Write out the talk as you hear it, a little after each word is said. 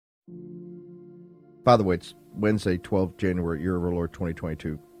By the way, it's Wednesday, 12th January, year of our Lord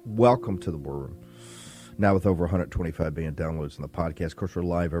 2022. Welcome to the War Room. Now with over 125 million downloads in the podcast. Of course, we're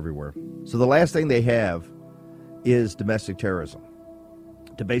live everywhere. So the last thing they have is domestic terrorism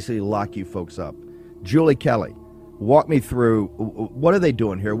to basically lock you folks up. Julie Kelly, walk me through, what are they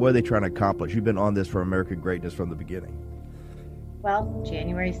doing here? What are they trying to accomplish? You've been on this for American greatness from the beginning. Well,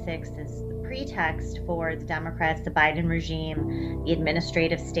 January 6th is the pretext for the Democrats, the Biden regime, the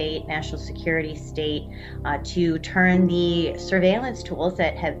administrative state, national security state, to turn the surveillance tools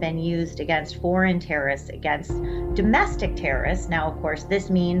that have been used against foreign terrorists, against domestic terrorists. Now, of course, this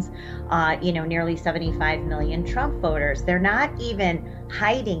means, nearly 75 million Trump voters. They're not even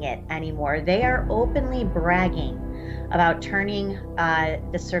hiding it anymore. They are openly bragging about turning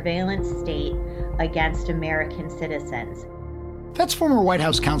the surveillance state against American citizens. That's former White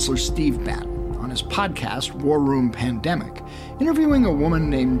House counselor Steve Bannon on his podcast, War Room Pandemic, interviewing a woman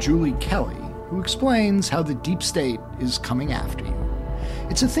named Julie Kelly, who explains how the deep state is coming after you.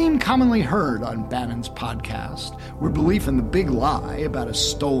 It's a theme commonly heard on Bannon's podcast, where belief in the big lie about a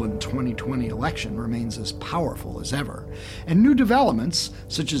stolen 2020 election remains as powerful as ever. And new developments,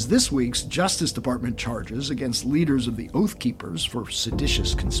 such as this week's Justice Department charges against leaders of the Oath Keepers for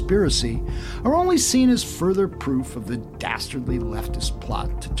seditious conspiracy, are only seen as further proof of the dastardly leftist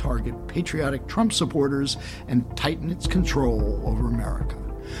plot to target patriotic Trump supporters and tighten its control over America.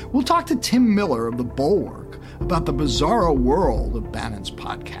 We'll talk to Tim Miller of The Bulwark about the bizarro world of Bannon's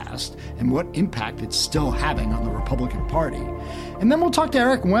podcast and what impact it's still having on the Republican Party. And then we'll talk to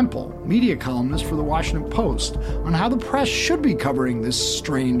Eric Wemple, media columnist for The Washington Post, on how the press should be covering this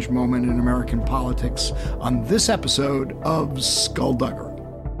strange moment in American politics on this episode of Skullduggery.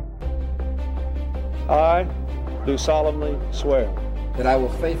 I do solemnly swear that I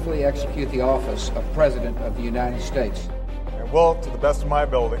will faithfully execute the office of President of the United States. And will, to the best of my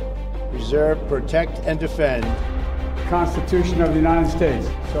ability, preserve, protect, and defend the Constitution of the United States.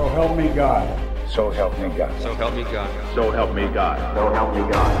 So help me God. So help me God. So help me God. so help me God. So help me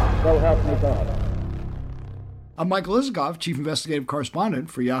God. So help me God. I'm Michael Isikoff, Chief Investigative Correspondent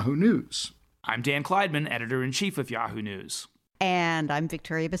for Yahoo News. I'm Dan Kleidman, Editor-in-Chief of Yahoo News. And I'm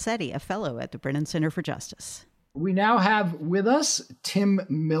Victoria Bassetti, a fellow at the Brennan Center for Justice. We now have with us Tim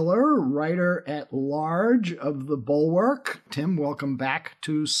Miller, writer at large of The Bulwark. Tim, welcome back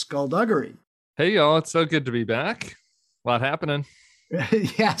to Skullduggery. Hey, y'all. It's so good to be back. A lot happening.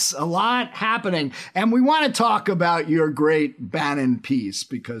 Yes, a lot happening. And we want to talk about your great Bannon piece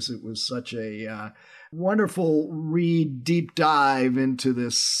because it was such a wonderful read, deep dive into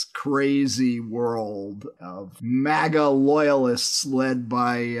this crazy world of MAGA loyalists led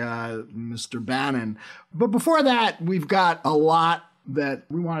by Mr. Bannon. But before that, we've got a lot that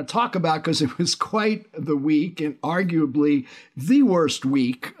we want to talk about because it was quite the week and arguably the worst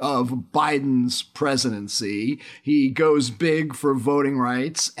week of Biden's presidency. He goes big for voting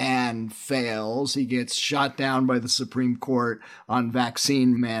rights and fails. He gets shot down by the Supreme Court on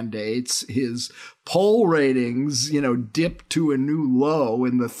vaccine mandates. His poll ratings, dip to a new low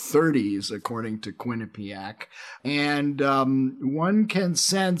in the 30s, according to Quinnipiac. And one can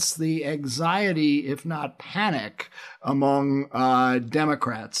sense the anxiety, if not panic, among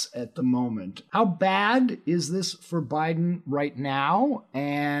Democrats at the moment. How bad is this for Biden right now?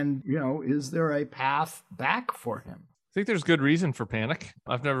 And, is there a path back for him? I think there's good reason for panic.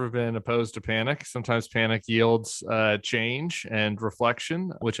 I've never been opposed to panic. Sometimes panic yields change and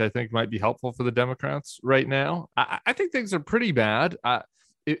reflection, which I think might be helpful for the Democrats right now. I think things are pretty bad.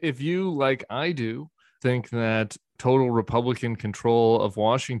 If you, like I do, think that total Republican control of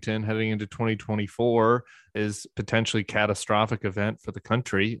Washington heading into 2024 is potentially catastrophic event for the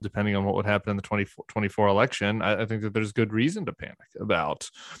country, depending on what would happen in the 2024 election, I think that there's good reason to panic about,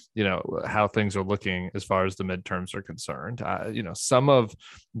 how things are looking as far as the midterms are concerned. Some of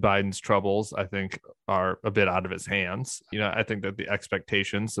Biden's troubles, I think, are a bit out of his hands. I think that the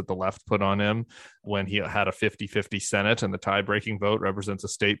expectations that the left put on him when he had a 50-50 Senate and the tie-breaking vote represents a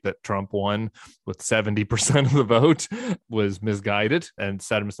state that Trump won with 70% of the vote was misguided and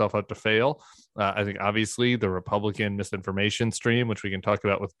set himself up to fail. I think obviously the Republican misinformation stream, which we can talk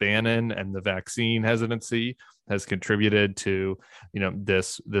about with Bannon and the vaccine hesitancy, has contributed to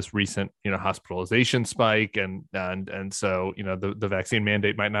this recent hospitalization spike, and so the vaccine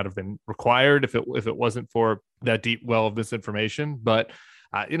mandate might not have been required if it wasn't for that deep well of misinformation, but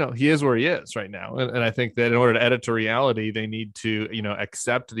he is where he is right now. And I think that in order to edit to reality, they need to,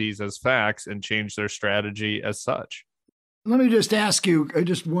 accept these as facts and change their strategy as such. Let me just ask you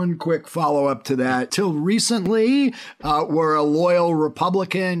just one quick follow-up to that. Till recently, were a loyal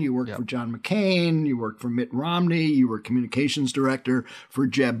Republican. You worked for John McCain. You worked for Mitt Romney. You were communications director for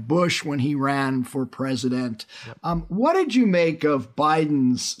Jeb Bush when he ran for president. What did you make of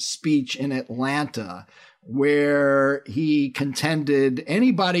Biden's speech in Atlanta, where he contended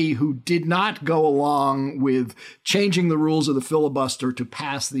anybody who did not go along with changing the rules of the filibuster to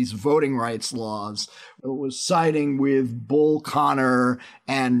pass these voting rights laws was siding with Bull Connor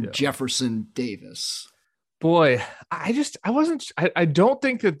and Jefferson Davis? Boy, I don't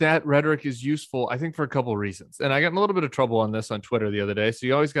think that rhetoric is useful, I think, for a couple of reasons. And I got in a little bit of trouble on this on Twitter the other day. So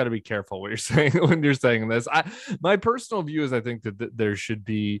you always got to be careful what you're saying when you're saying this. My personal view is I think that there should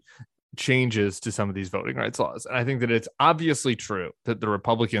be changes to some of these voting rights laws. And I think that it's obviously true that the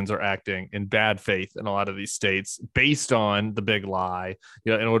Republicans are acting in bad faith in a lot of these states based on the big lie,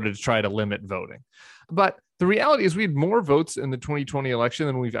 in order to try to limit voting. But the reality is we had more votes in the 2020 election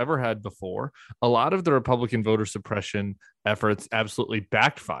than we've ever had before. A lot of the Republican voter suppression efforts absolutely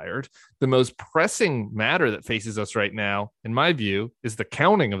backfired. The most pressing matter that faces us right now, in my view, is the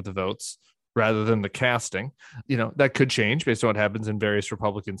counting of the votes rather than the casting. That could change based on what happens in various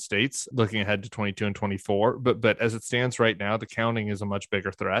Republican states looking ahead to 22 and 24. But as it stands right now, the counting is a much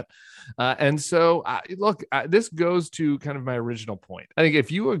bigger threat. And so, this goes to kind of my original point. I think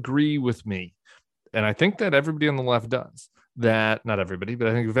if you agree with me, and I think that everybody on the left does, that not everybody, but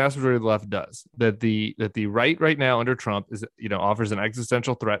I think the vast majority of the left does, that the right now under Trump is, offers an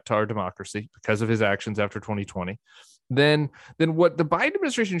existential threat to our democracy because of his actions after 2020. Then what the Biden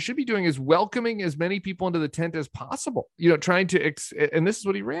administration should be doing is welcoming as many people into the tent as possible, trying to, and this is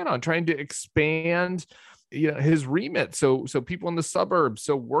what he ran on, trying to expand, his remit. So people in the suburbs,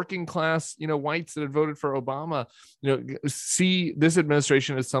 so working class, whites that had voted for Obama, see this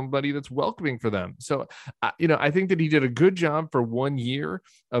administration as somebody that's welcoming for them. So, I think that he did a good job for 1 year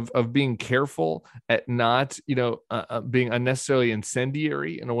of being careful at not, being unnecessarily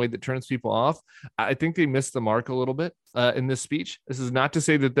incendiary in a way that turns people off. I think they missed the mark a little bit in this speech. This is not to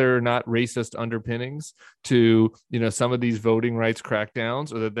say that there are not racist underpinnings to, some of these voting rights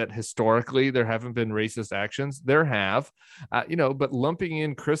crackdowns, or that historically there haven't been racist actions. There have, but lumping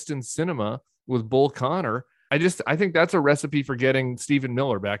in Kyrsten Sinema with Bull Connor, I think that's a recipe for getting Stephen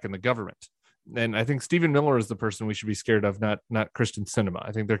Miller back in the government. And I think Stephen Miller is the person we should be scared of, not Kyrsten Sinema.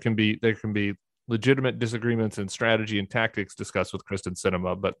 I think there can be legitimate disagreements in strategy and tactics discussed with Kyrsten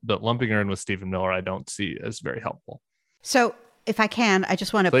Sinema, but lumping her in with Stephen Miller, I don't see as very helpful. So if I can, I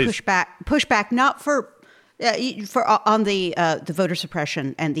just want to push back, not for on the voter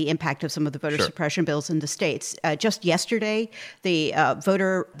suppression and the impact of some of the voter suppression bills in the states. Just yesterday, the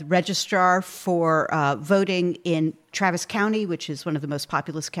voter registrar for voting in Travis County, which is one of the most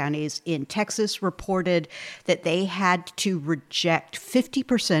populous counties in Texas, reported that they had to reject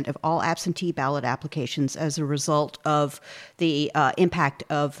 50% of all absentee ballot applications as a result of the impact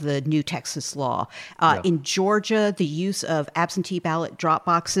of the new Texas law. In Georgia, the use of absentee ballot drop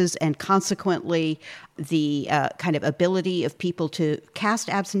boxes and consequently the kind of ability of people to cast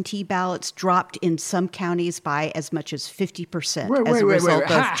absentee ballots dropped in some counties by as much as 50% as a result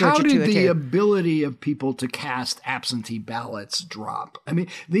of Georgia 202. How did the ability of people to cast absentee ballots drop? I mean,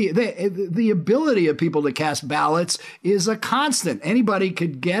 the ability of people to cast ballots is a constant. Anybody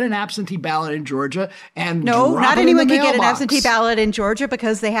could get an absentee ballot in Georgia and not anyone can get an absentee ballot in Georgia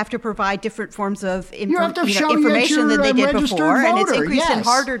because they have to provide different forms of information than they did before, and it's increasingly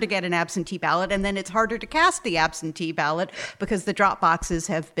harder to get an absentee ballot, and then it's harder to cast the absentee ballot because the drop boxes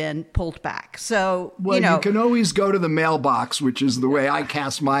have been pulled back. So, you can always go to the mailbox, which is the way I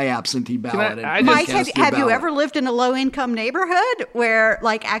cast my absentee ballot. Mike, have you ever lived in a low-income neighborhood where,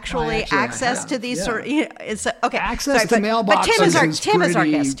 access to these sort of, access to mailboxes but Tim is our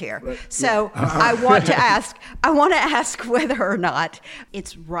guest here. So I want to ask whether or not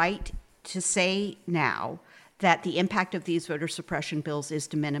it's right to say now that the impact of these voter suppression bills is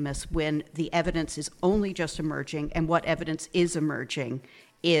de minimis when the evidence is only just emerging, and what evidence is emerging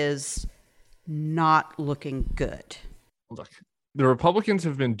is not looking good. Look, the Republicans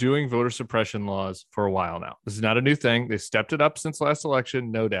have been doing voter suppression laws for a while now. This is not a new thing. They stepped it up since last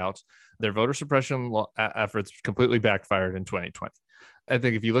election, no doubt. Their voter suppression efforts completely backfired in 2020. I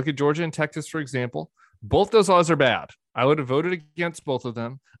think if you look at Georgia and Texas, for example, both those laws are bad. I would have voted against both of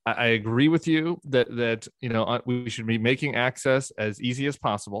them. I agree with you that we should be making access as easy as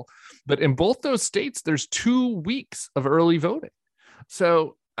possible. But in both those states, there's 2 weeks of early voting.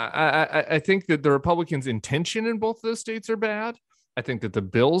 So I think that the Republicans' intention in both of those states are bad. I think that the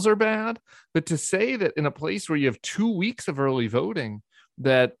bills are bad. But to say that in a place where you have 2 weeks of early voting,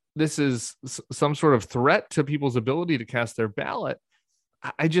 that this is some sort of threat to people's ability to cast their ballot,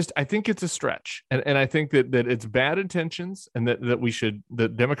 I think it's a stretch. And I think that it's bad intentions, and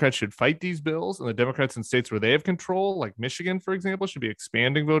that Democrats should fight these bills, and the Democrats in states where they have control, like Michigan, for example, should be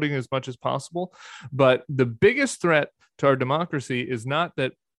expanding voting as much as possible. But the biggest threat to our democracy is not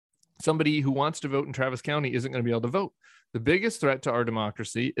that somebody who wants to vote in Travis County isn't going to be able to vote. The biggest threat to our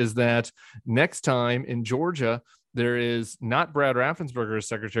democracy is that next time in Georgia, there is not Brad Raffensperger as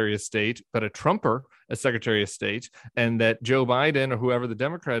Secretary of State, but a Trumper as Secretary of State, and that Joe Biden or whoever the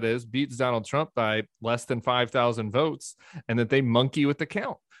Democrat is beats Donald Trump by less than 5,000 votes, and that they monkey with the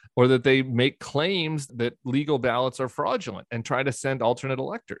count, or that they make claims that legal ballots are fraudulent and try to send alternate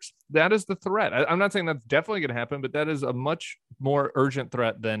electors. That is the threat. I'm not saying that's definitely going to happen, but that is a much more urgent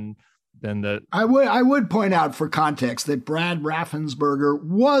threat than the. I would point out for context that Brad Raffensperger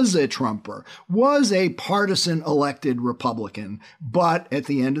was a Trumper, was a partisan elected Republican, but at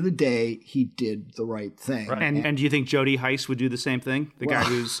the end of the day, he did the right thing. Right. And do you think Jody Heiss would do the same thing? The guy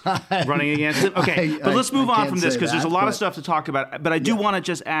who's running against him? Okay, but let's move on from this because there's a lot of stuff to talk about. But I do want to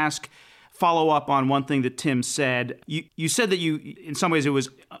just follow up on one thing that Tim said. You said that in some ways it was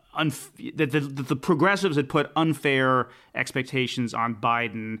that the progressives had put unfair expectations on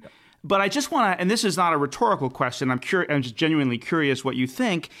Biden. But I just want to, and this is not a rhetorical question, I'm just genuinely curious what you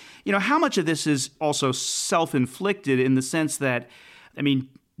think. How much of this is also self-inflicted in the sense that,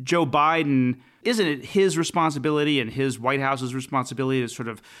 Joe Biden, isn't it his responsibility and his White House's responsibility to sort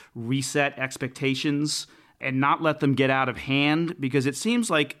of reset expectations and not let them get out of hand? Because it seems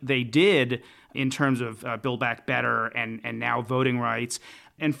like they did in terms of Build Back Better and now voting rights.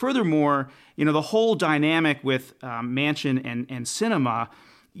 And furthermore, the whole dynamic with Manchin and Sinema,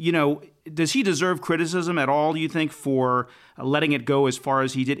 does he deserve criticism at all, do you think, for letting it go as far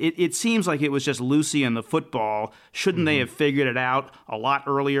as he did? It seems like it was just Lucy and the football. Shouldn't they have figured it out a lot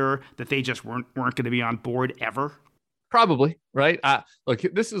earlier that they just weren't going to be on board ever? Probably, right? Look,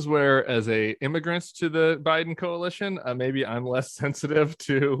 this is where, as immigrants to the Biden coalition, maybe I'm less sensitive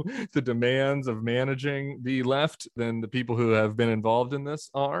to the demands of managing the left than the people who have been involved in this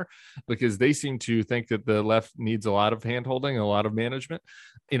are, because they seem to think that the left needs a lot of handholding and a lot of management.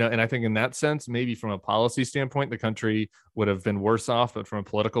 And I think in that sense, maybe from a policy standpoint, the country would have been worse off, but from a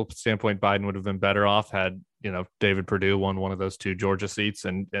political standpoint, Biden would have been better off had David Perdue won one of those two Georgia seats,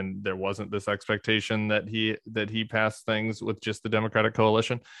 and there wasn't this expectation that he passed things with just the Democratic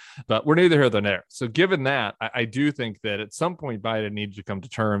coalition. But we're neither here nor there. So given that, I do think that at some point Biden needs to come to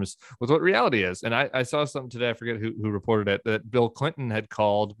terms with what reality is. And I saw something today, I forget who reported it, that Bill Clinton had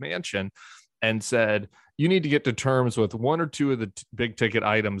called Manchin and said, you need to get to terms with one or two of the big ticket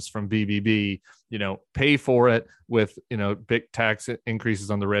items from BBB, pay for it with, big tax increases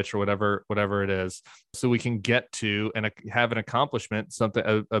on the rich or whatever it is, so we can get to and have an accomplishment,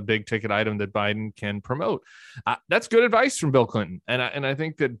 something, a big ticket item that Biden can promote. That's good advice from Bill Clinton. And I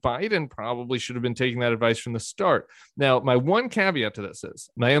think that Biden probably should have been taking that advice from the start. Now, my one caveat to this is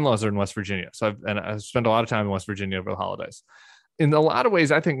my in-laws are in West Virginia. So I've spent a lot of time in West Virginia over the holidays. In a lot of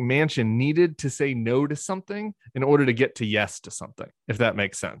ways, I think Manchin needed to say no to something in order to get to yes to something, if that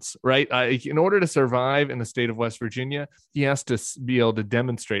makes sense, right? In order to survive in the state of West Virginia, he has to be able to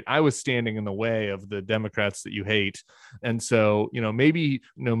demonstrate, I was standing in the way of the Democrats that you hate. And so, maybe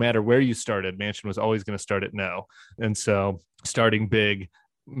no matter where you started, Manchin was always going to start at no. And so starting big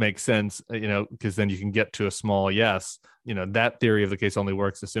makes sense, because then you can get to a small yes. That theory of the case only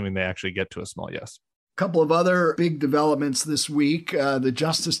works assuming they actually get to a small yes. Couple of other big developments this week. The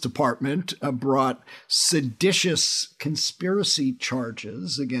Justice Department brought seditious conspiracy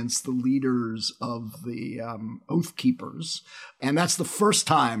charges against the leaders of the Oath Keepers. And that's the first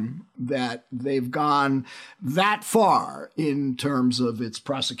time that they've gone that far in terms of its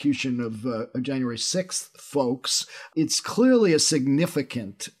prosecution of January 6th folks. It's clearly a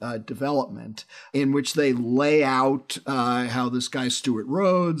significant development in which they lay out how this guy, Stuart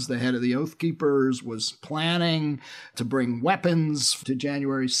Rhodes, the head of the Oath Keepers, was planning to bring weapons to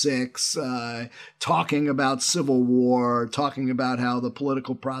January 6th, talking about civil war, talking about how the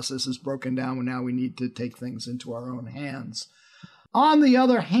political process is broken down and now we need to take things into our own hands. On the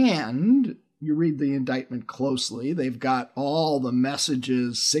other hand, you read the indictment closely, they've got all the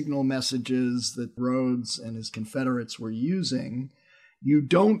messages, signal messages that Rhodes and his Confederates were using. You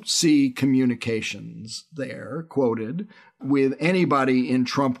don't see communications there quoted with anybody in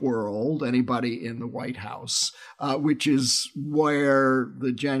Trump world, anybody in the White House, which is where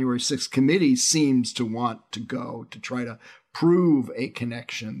the January 6th committee seems to want to go to try to prove a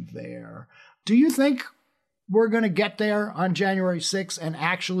connection there. Do you think we're going to get there on January 6th and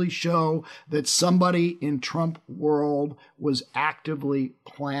actually show that somebody in Trump world was actively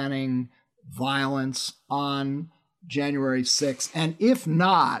planning violence on January 6th? And if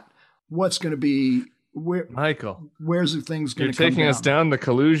not, what's going to be... Michael, where's the things going to come You're taking down? us down the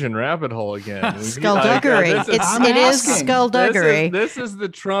collusion rabbit hole again. Skullduggery. It is skullduggery. This is the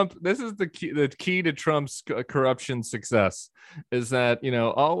Trump. This is the key to Trump's corruption success. Is that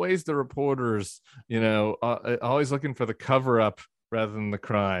always the reporters always looking for the cover up rather than the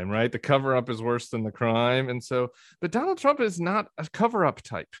crime, right? The cover up is worse than the crime, and so but Donald Trump is not a cover up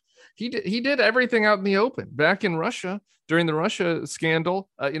type. He did everything out in the open back in Russia during the Russia scandal.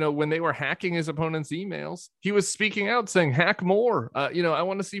 When they were hacking his opponent's emails, he was speaking out saying, hack more. I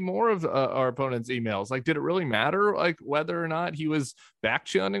want to see more of our opponent's emails. Like, did it really matter whether or not he was back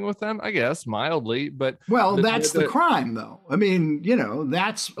channeling with them? I guess mildly, but that's the crime though. I mean,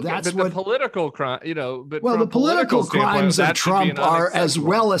 that's what the political crime, but the political crimes of Trump are as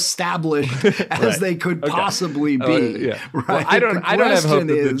well established as they could possibly be. Right. Well, I don't have hope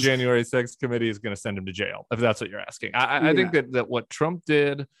that the January 6th committee is going to send him to jail, if that's what you're asking. I think that what Trump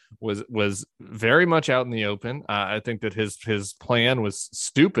did was very much out in the open. I think that his plan was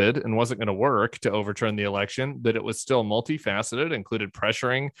stupid and wasn't going to work to overturn the election, but it was still multifaceted, included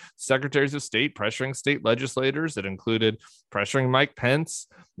pressuring secretaries of state, pressuring state legislators. It included pressuring Mike Pence,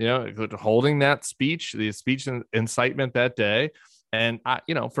 holding that speech, the speech incitement that day. And,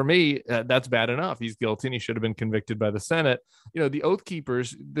 for me, that's bad enough. He's guilty and he should have been convicted by the Senate. The Oath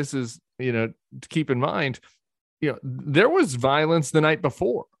Keepers, this is, to keep in mind, there was violence the night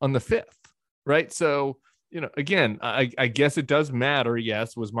before on the 5th, right? So, again, I guess it does matter.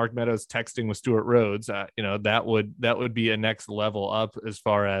 Yes. Was Mark Meadows texting with Stuart Rhodes? That would be a next level up as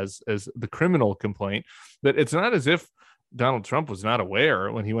far as the criminal complaint. But it's not as if Donald Trump was not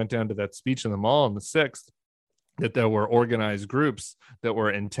aware when he went down to that speech in the mall on the 6th that there were organized groups that were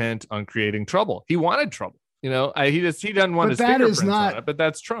intent on creating trouble. He wanted trouble. He doesn't want his fingerprints on it, but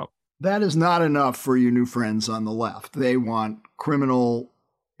that's Trump. That is not enough for your new friends on the left. They want criminal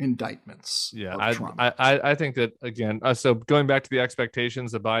indictments. Yeah, of Trump. I think that, again, so going back to the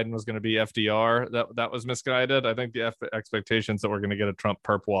expectations that Biden was going to be FDR, that was misguided. I think the expectations that we're going to get a Trump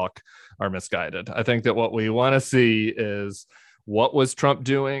perp walk are misguided. I think that what we want to see is what was Trump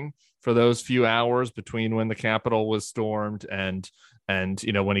doing for those few hours between when the Capitol was stormed and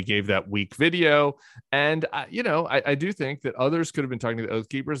when he gave that weak video. And I do think that others could have been talking to the Oath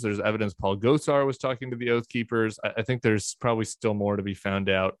Keepers. There's evidence Paul Gosar was talking to the Oath Keepers. I think there's probably still more to be found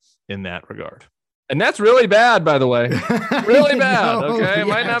out in that regard. And that's really bad, by the way. Really bad. Okay. It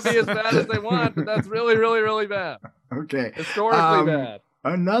might not be as bad as they want, but that's really, really, really bad. Okay. Historically bad.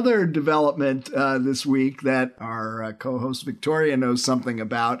 Another development this week that our co-host Victoria knows something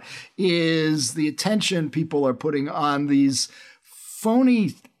about is the attention people are putting on these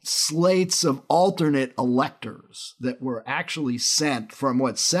phony slates of alternate electors that were actually sent from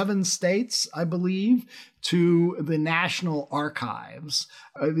 7 states, I believe, to the National Archives.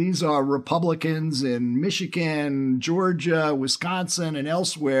 These are Republicans in Michigan, Georgia, Wisconsin, and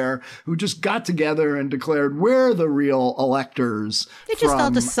elsewhere who just got together and declared we're the real electors. They just all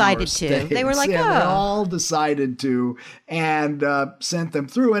decided to. They were like, they all decided to and sent them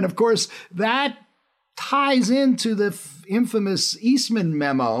through. And of course, that ties into the infamous Eastman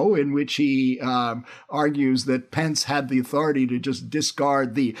memo in which he argues that Pence had the authority to just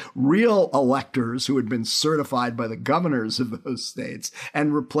discard the real electors who had been certified by the governors of those states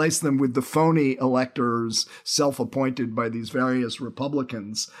and replace them with the phony electors self-appointed by these various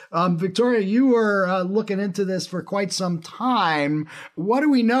Republicans. Victoria, you were looking into this for quite some time. What do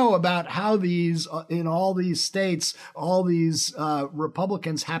we know about how these, in all these states, all these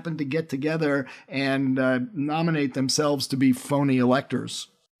Republicans happen to get together and nominate themselves to be phony electors?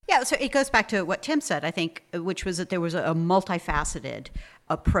 Yeah, so it goes back to what Tim said, I think, which was that there was a multifaceted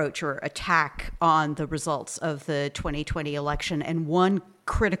approach or attack on the results of the 2020 election. And one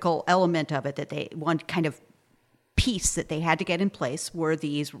critical element of it one kind of piece that they had to get in place were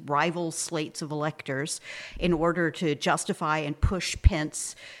these rival slates of electors in order to justify and push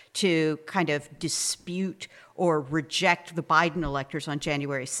Pence to kind of dispute or reject the Biden electors on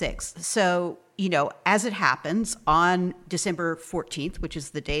January 6th. So, as it happens, on December 14th, which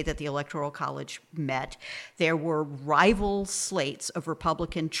is the day that the Electoral College met, there were rival slates of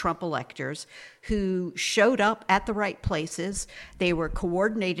Republican Trump electors who showed up at the right places. They were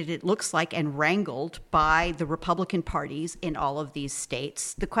coordinated, it looks like, and wrangled by the Republican parties in all of these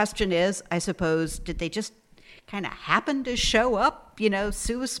states. The question is, I suppose, did they just kind of happen to show up?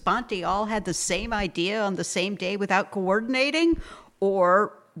 Sua sponte, all had the same idea on the same day without coordinating?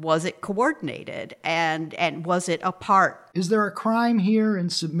 Or was it coordinated, and was it a part? Is there a crime here in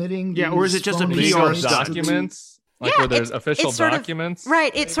submitting? Yeah, or is it just a PR documents? Like where there's official documents?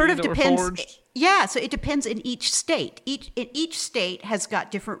 Right. It sort of depends. Yeah, so it depends in each state. Each state has got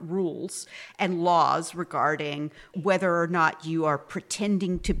different rules and laws regarding whether or not you are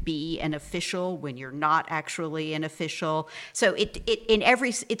pretending to be an official when you're not actually an official. So it's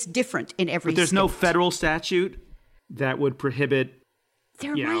different in every state. But there's no federal statute that would prohibit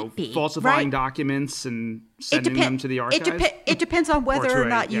falsifying documents and sending them to the archives? It depends on whether or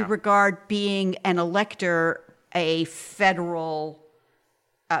not you regard being an elector a federal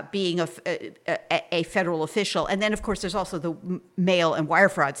a federal official. And then, of course, there's also the mail and wire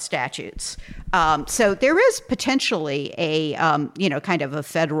fraud statutes. So there is potentially a kind of a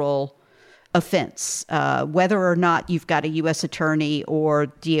federal offense. Whether or not you've got a U.S. attorney or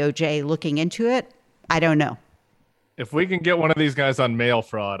DOJ looking into it, I don't know. If we can get one of these guys on mail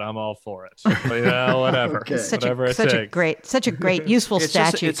fraud, I'm all for it. But, whatever. Okay. Such a great, useful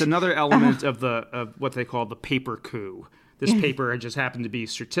statute. It's another element of what they call the paper coup. This paper just happened to be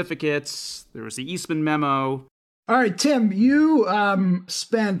certificates. There was the Eastman memo. All right, Tim, you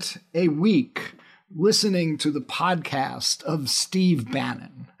spent a week listening to the podcast of Steve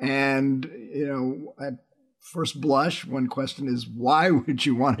Bannon. And, at first blush, one question is, why would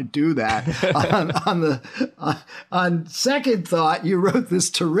you want to do that? On second thought, you wrote this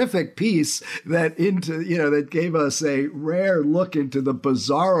terrific piece that gave us a rare look into the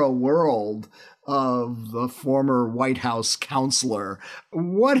bizarro world of the former White House counselor.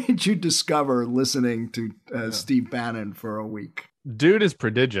 What did you discover listening to Steve Bannon for a week? Dude is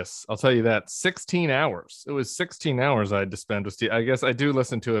prodigious. I'll tell you that. 16 hours. It was 16 hours I had to spend with Steve. I guess I do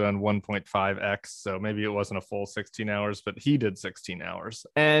listen to it on 1.5x, so maybe it wasn't a full 16 hours, but he did 16 hours.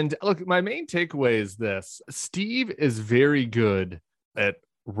 And look, my main takeaway is this. Steve is very good at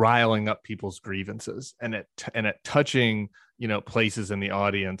riling up people's grievances and at touching, places in the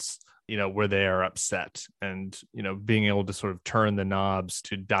audience, where they are upset and, being able to sort of turn the knobs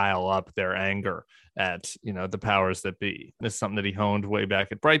to dial up their anger at, the powers that be. This is something that he honed way back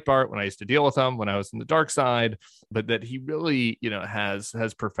at Breitbart when I used to deal with him when I was in the dark side, but that he really, has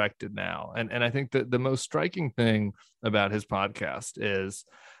perfected now. And I think that the most striking thing about his podcast is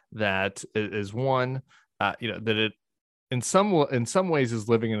that one, that it, in some ways is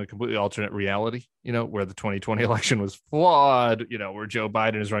living in a completely alternate reality, where the 2020 election was flawed, where Joe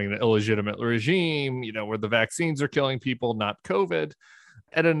Biden is running an illegitimate regime, where the vaccines are killing people, not COVID.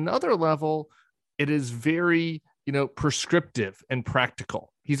 At another level, it is very, prescriptive and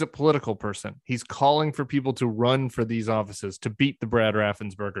practical. He's a political person. He's calling for people to run for these offices, to beat the Brad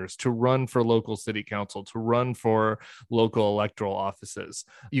Raffenspergers, to run for local city council, to run for local electoral offices.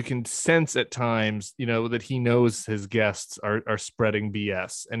 You can sense at times, that he knows his guests are spreading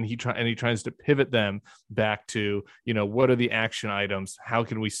BS, and he tries to pivot them back to, what are the action items? How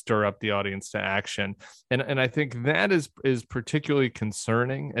can we stir up the audience to action? And I think that is particularly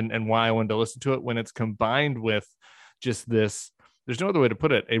concerning, and why I wanted to listen to it when it's combined with just this. There's no other way to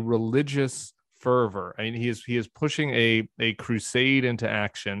put it, a religious fervor. I mean, he is pushing a crusade into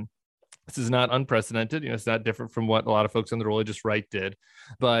action. This is not unprecedented. It's not different from what a lot of folks on the religious right did,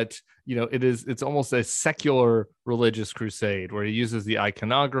 but it's almost a secular religious crusade where he uses the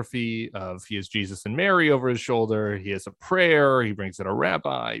iconography of he has Jesus and Mary over his shoulder. He has a prayer. He brings in a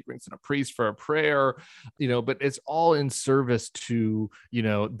rabbi. He brings in a priest for a prayer, but it's all in service to,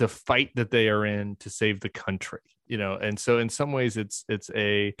 the fight that they are in to save the country. And so in some ways it's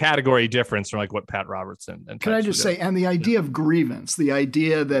a category difference from like what Pat Robertson and can I just say, and the idea of grievance, the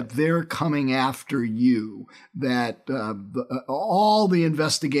idea that they're coming after you, that all the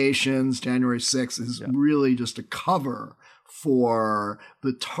investigations, January 6th is really just a cover for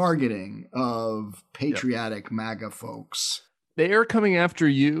the targeting of patriotic MAGA folks. They are coming after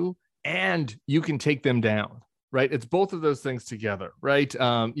you and you can take them down. Right. It's both of those things together. Right.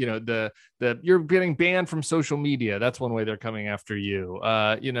 You're getting banned from social media. That's one way they're coming after you.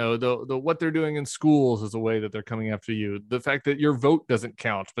 What they're doing in schools is a way that they're coming after you. The fact that your vote doesn't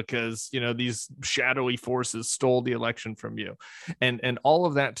count because, these shadowy forces stole the election from you. And all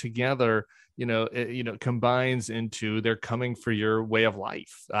of that together, combines into they're coming for your way of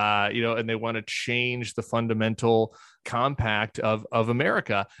life, and they want to change the fundamental compact of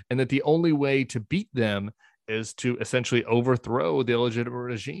America. And that the only way to beat them is to essentially overthrow the illegitimate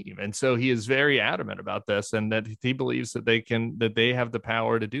regime. And so he is very adamant about this, and that he believes that they have the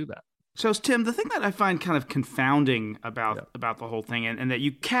power to do that. So Tim, the thing that I find kind of confounding about the whole thing, and that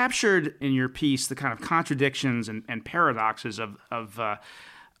you captured in your piece the kind of contradictions and paradoxes of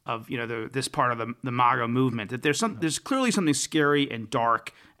this part of the MAGA movement, that there's clearly something scary and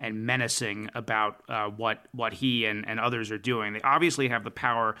dark and menacing about what he and others are doing. They obviously have the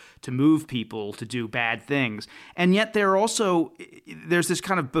power to move people to do bad things, and yet there's this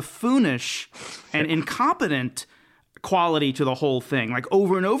kind of buffoonish and incompetent quality to the whole thing, like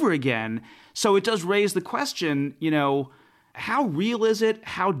over and over again. So it does raise the question, how real is it?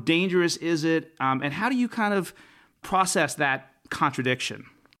 How dangerous is it? And how do you kind of process that contradiction?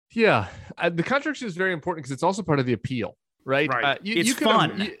 Yeah, the contradiction is very important because it's also part of the appeal, right? It's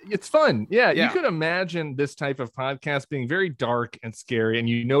fun. It's fun. Yeah, you could imagine this type of podcast being very dark and scary, and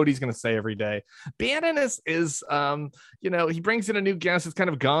you know what he's going to say every day. Bannon is he brings in a new guest. It's kind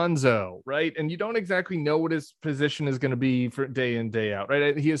of gonzo, right? And you don't exactly know what his position is going to be for day in, day out,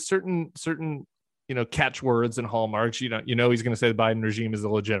 right? He has certain catchwords and hallmarks. He's going to say the Biden regime is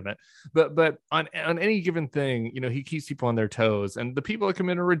illegitimate, but on any given thing, he keeps people on their toes, and the people that come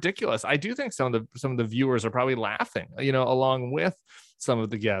in are ridiculous. I do think some of the viewers are probably laughing, along with some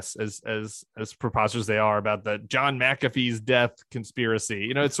of the guests, as preposterous they are about the John McAfee's death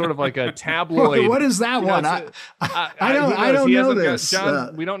conspiracy. It's sort of like a tabloid. What is that one? I don't know this.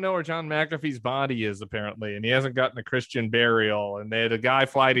 We don't know where John McAfee's body is, apparently, and he hasn't gotten a Christian burial. And they had a guy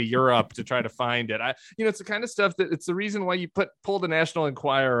fly to Europe to try to find it. It's the kind of stuff that it's the reason why you pull the National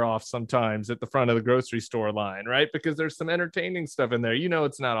Enquirer off sometimes at the front of the grocery store line, right? Because there's some entertaining stuff in there.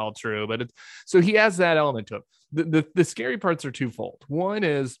 It's not all true, but so he has that element to it. The scary parts are twofold. One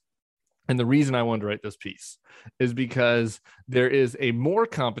is, and the reason I wanted to write this piece is because there is a more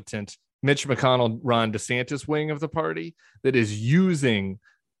competent Mitch McConnell, Ron DeSantis wing of the party that is using,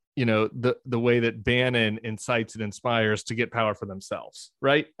 the way that Bannon incites and inspires to get power for themselves,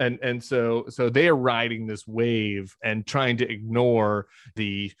 right? And so they are riding this wave and trying to ignore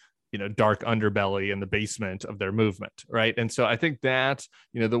the dark underbelly in the basement of their movement, right? And so I think that,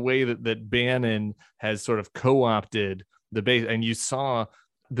 the way that Bannon has sort of co-opted the base, and you saw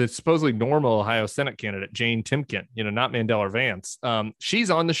the supposedly normal Ohio Senate candidate, Jane Timken, not Mandel or Vance,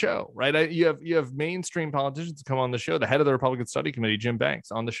 she's on the show, right? You have mainstream politicians come on the show. The head of the Republican Study Committee, Jim Banks,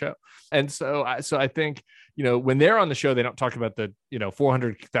 on the show. And so I think, when they're on the show, they don't talk about the,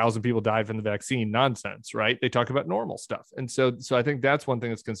 400,000 people died from the vaccine nonsense, right? They talk about normal stuff. And so I think that's one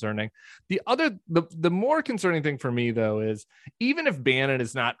thing that's concerning. The more concerning thing for me, though, is even if Bannon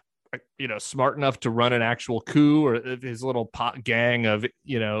is not smart enough to run an actual coup, or his little pot gang of,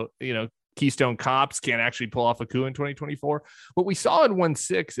 Keystone cops can't actually pull off a coup in 2024. What we saw in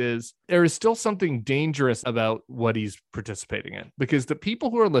 1-6 is there is still something dangerous about what he's participating in, because the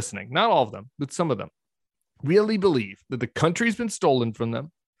people who are listening, not all of them, but some of them, really believe that the country's been stolen from them,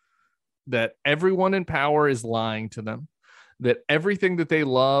 that everyone in power is lying to them, that everything that they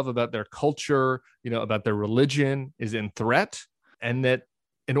love about their culture, about their religion is in threat, and that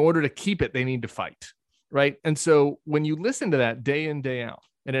in order to keep it, they need to fight, right? And so when you listen to that day in, day out,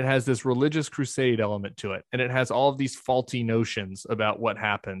 and it has this religious crusade element to it, and it has all of these faulty notions about what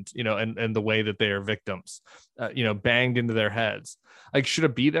happened, and the way that they are victims, banged into their heads. Like, should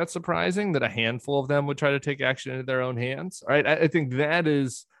it be that surprising that a handful of them would try to take action into their own hands? All right, I think that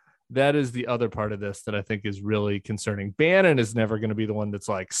is the other part of this that I think is really concerning. Bannon is never going to be the one that's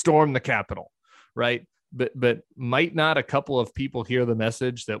like, storm the Capitol, right? But might not a couple of people hear the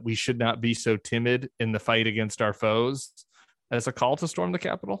message that we should not be so timid in the fight against our foes as a call to storm the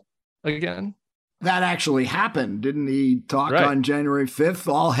Capitol again? That actually happened. Didn't he talk on January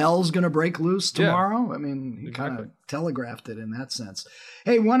 5th? All hell's going to break loose tomorrow. Yeah. I mean, he kind of telegraphed it in that sense.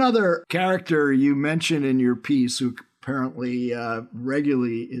 Hey, one other character you mentioned in your piece who apparently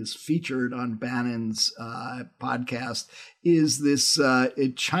regularly is featured on Bannon's podcast is this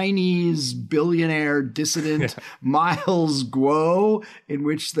Chinese billionaire dissident Miles Guo, in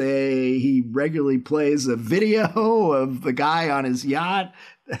which he regularly plays a video of the guy on his yacht.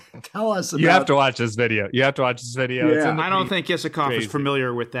 Tell us about... You have to watch this video. Yeah. I don't think Isikoff is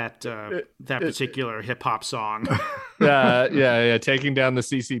familiar with that particular hip-hop song. Yeah. Taking down the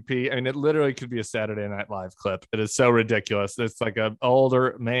CCP. I mean, it literally could be a Saturday Night Live clip. It is so ridiculous. It's like an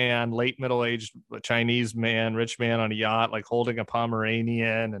older man, late middle-aged Chinese man, rich man on a yacht, like holding a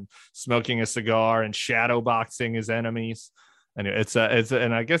Pomeranian and smoking a cigar and shadow boxing his enemies. Anyway,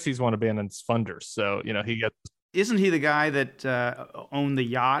 and I guess he's one of Bannon's funders. So, he gets... Isn't he the guy that owned the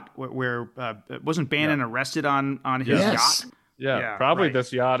yacht where wasn't Bannon arrested on his yacht? Yeah, probably right.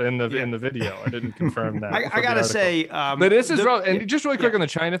 This yacht in the video. I didn't confirm that. I gotta say, but this is wrong. And just really quick on the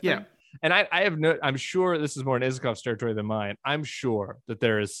China thing. Yeah. And I'm sure this is more in Isikoff's territory than mine. I'm sure that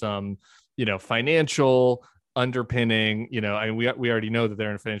there is some, financial underpinning, we already know that they're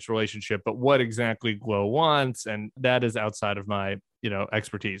in a financial relationship, but what exactly Guo wants, and that is outside of my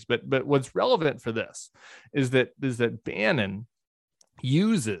expertise. But what's relevant for this is that Bannon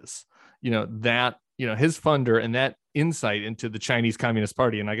uses that his funder and that insight into the Chinese Communist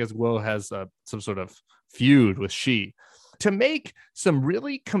Party, and I guess Guo has some sort of feud with Xi, to make some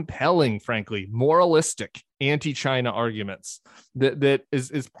really compelling, frankly, moralistic anti-China arguments that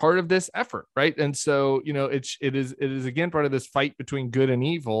is part of this effort, right? And so, it is again part of this fight between good and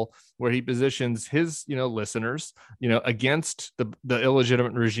evil, where he positions his, listeners, against the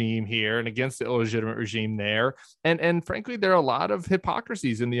illegitimate regime here and against the illegitimate regime there. And frankly, there are a lot of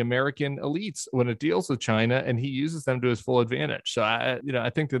hypocrisies in the American elites when it deals with China, and he uses them to his full advantage. So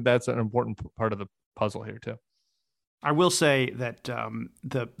I think that that's an important part of the puzzle here too. I will say that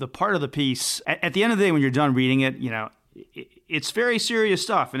the part of the piece, at the end of the day, when you're done reading it, it's very serious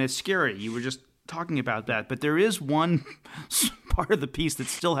stuff and it's scary. You were just talking about that. But there is one part of the piece that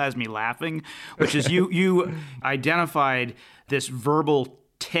still has me laughing, which is you identified this verbal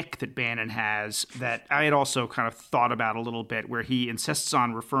tick that Bannon has that I had also kind of thought about a little bit, where he insists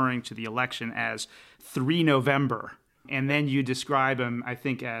on referring to the election as 3 November. And then you describe him, I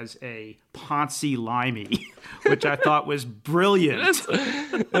think, as a Ponzi limey, which I thought was brilliant.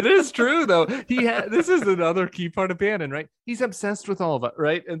 It is true, though. This is another key part of Bannon, right? He's obsessed with all of it,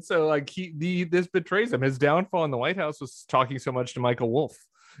 right? And so, like, this betrays him. His downfall in the White House was talking so much to Michael Wolff,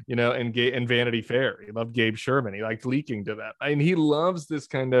 and Vanity Fair. He loved Gabe Sherman. He liked leaking to them. And he loves this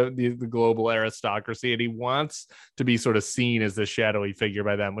kind of the global aristocracy, and he wants to be sort of seen as this shadowy figure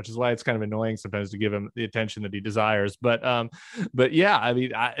by them, which is why it's kind of annoying sometimes to give him the attention that he desires. But yeah, I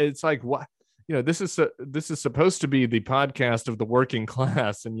mean, it's like, what? This is supposed to be the podcast of the working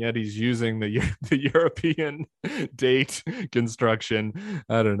class, and yet he's using the European date construction.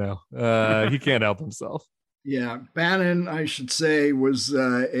 I don't know. He can't help himself. Yeah, Bannon, I should say, was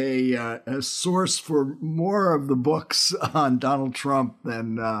a source for more of the books on Donald Trump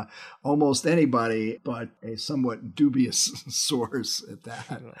than almost anybody, but a somewhat dubious source at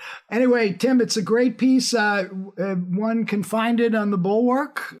that. Anyway, Tim, it's a great piece. One can find it on the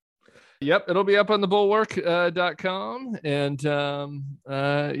Bulwark. Yep, it'll be up on the bulwark.com. And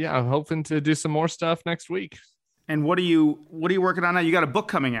I'm hoping to do some more stuff next week. And what are you working on now? You got a book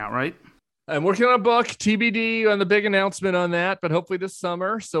coming out, right? I'm working on a book, TBD on the big announcement on that, but hopefully this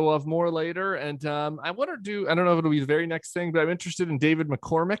summer. So we'll have more later. And I don't know if it'll be the very next thing, but I'm interested in David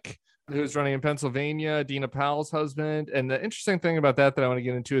McCormick, who's running in Pennsylvania, Dina Powell's husband. And the interesting thing about that I want to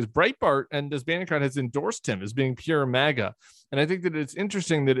get into is Breitbart and as Bannekrant has endorsed him as being pure MAGA. And I think that it's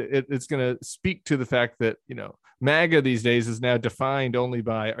interesting that it's going to speak to the fact that, MAGA these days is now defined only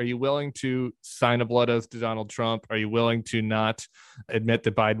by, are you willing to sign a blood oath to Donald Trump? Are you willing to not admit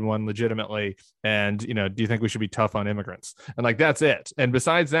that Biden won legitimately? And, do you think we should be tough on immigrants? And that's it. And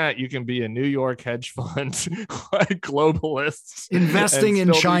besides that, you can be a New York hedge fund, like globalists. Investing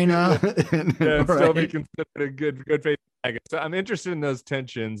in China. And still be considered a good faith MAGA. So I'm interested in those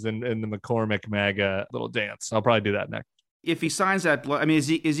tensions and the McCormick MAGA little dance. I'll probably do that next. If he signs that, I mean, is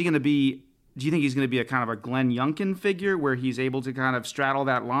he going to be? Do you think he's going to be a kind of a Glenn Youngkin figure where he's able to kind of straddle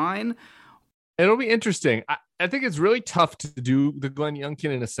that line? It'll be interesting. I think it's really tough to do the Glenn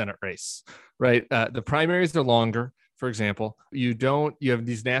Youngkin in a Senate race, right? The primaries are longer. For example, you have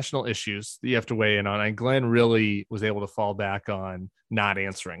these national issues that you have to weigh in on. And Glenn really was able to fall back on not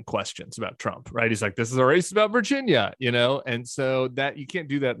answering questions about Trump, right? He's like, this is a race about Virginia, and so that you can't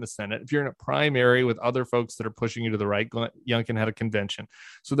do that in the Senate. If you're in a primary with other folks that are pushing you to the right, Youngkin had a convention.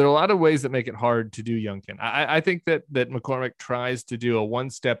 So there are a lot of ways that make it hard to do Youngkin. I think that McCormick tries to do a one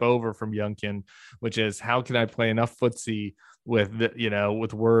step over from Youngkin, which is how can I play enough footsie with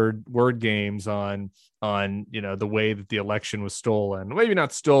with word games on the way that the election was stolen, maybe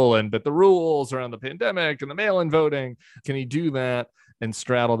not stolen, but the rules around the pandemic and the mail-in voting. Can he do that and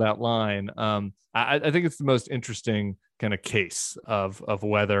straddle that line? I think it's the most interesting kind of case of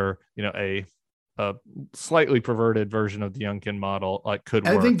whether a slightly perverted version of the Youngkin model could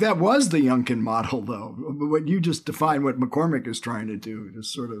work. I think that was the Youngkin model, though. What you just defined what McCormick is trying to do, to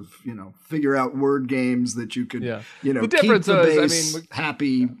sort of figure out word games that you could the keep the base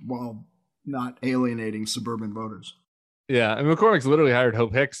happy while not alienating suburban voters. Yeah, and McCormick's literally hired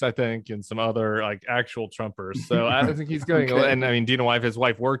Hope Hicks, I think, and some other actual Trumpers. So I think he's going. Okay. And I mean, Dina Wife, his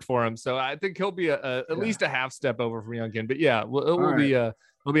wife, worked for him, so I think he'll be at least a half step over from Youngkin. But yeah,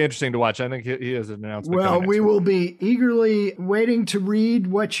 it'll be interesting to watch. I think he has an announcement. Well, we will be eagerly waiting to read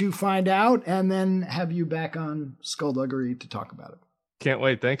what you find out, and then have you back on Skullduggery to talk about it. Can't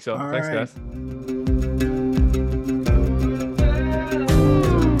wait. Thanks, guys.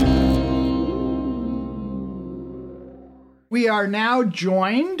 We are now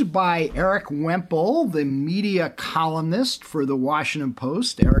joined by Erik Wemple, the media columnist for the Washington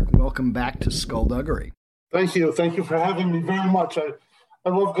Post. Erik, welcome back to Skullduggery. Thank you. Thank you for having me very much. I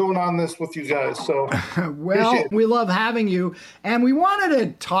love going on this with you guys. So, well, we love having you. And we wanted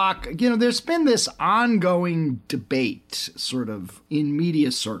to talk, there's been this ongoing debate sort of in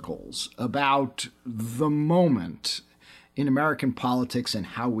media circles about the moment in American politics and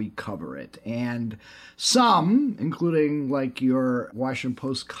how we cover it. And some, including like your Washington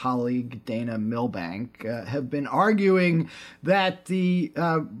Post colleague, Dana Milbank, have been arguing that the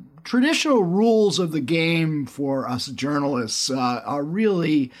traditional rules of the game for us journalists are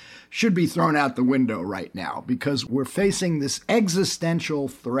really should be thrown out the window right now, because we're facing this existential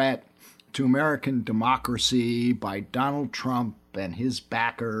threat to American democracy by Donald Trump and his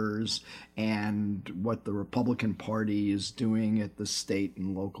backers and what the Republican Party is doing at the state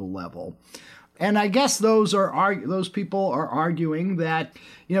and local level. And I guess those people are arguing that,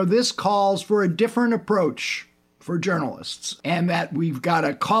 this calls for a different approach for journalists, and that we've got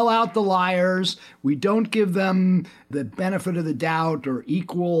to call out the liars. We don't give them the benefit of the doubt or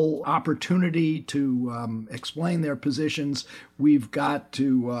equal opportunity to explain their positions. We've got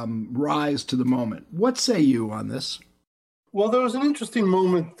to rise to the moment. What say you on this? Well, there was an interesting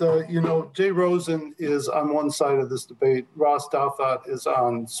moment. Jay Rosen is on one side of this debate. Ross Douthat is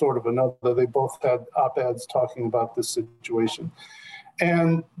on sort of another. They both had op-eds talking about this situation.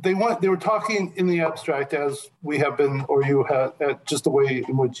 And they were talking in the abstract, as we have been, or you had, just the way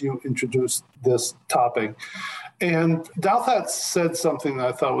in which you introduced this topic. And Douthat said something that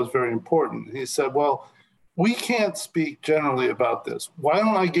I thought was very important. He said, well, we can't speak generally about this. Why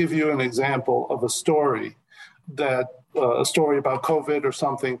don't I give you an example of a story about COVID or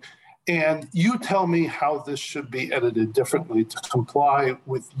something, and you tell me how this should be edited differently to comply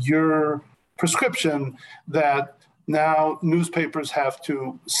with your prescription that now newspapers have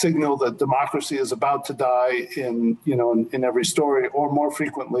to signal that democracy is about to die in every story, or more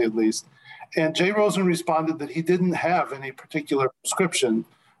frequently at least. And Jay Rosen responded that he didn't have any particular prescription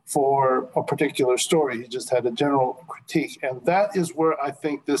for a particular story. He just had a general critique. And that is where I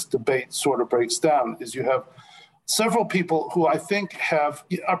think this debate sort of breaks down, is you have several people who I think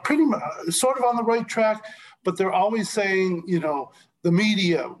are pretty much sort of on the right track, but they're always saying, the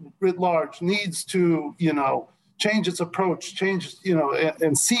media writ large needs to, change its approach,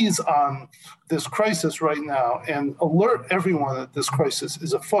 and seize on this crisis right now and alert everyone that this crisis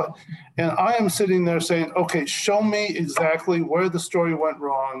is afoot. And I am sitting there saying, okay, show me exactly where the story went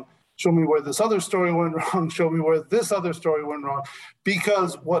wrong. Show me where this other story went wrong. Show me where this other story went wrong.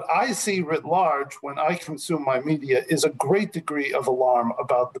 Because what I see writ large when I consume my media is a great degree of alarm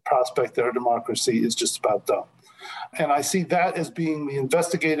about the prospect that our democracy is just about done. And I see that as being the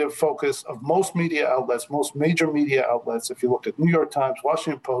investigative focus of most media outlets, most major media outlets. If you look at New York Times,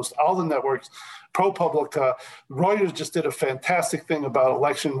 Washington Post, all the networks, ProPublica, Reuters just did a fantastic thing about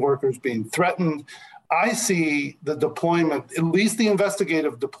election workers being threatened. I see the deployment, at least the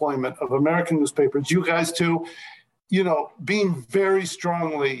investigative deployment of American newspapers, you guys too, being very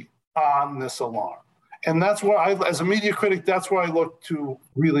strongly on this alarm. And that's where as a media critic, that's where I look to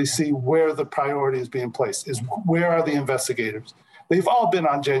really see where the priority is being placed, is where are the investigators? They've all been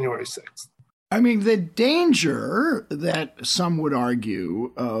on January 6th. I mean, the danger that some would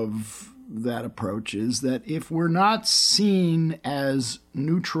argue of that approach is that if we're not seen as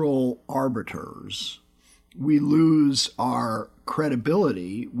neutral arbiters, we lose our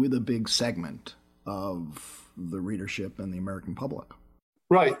credibility with a big segment of the readership and the American public.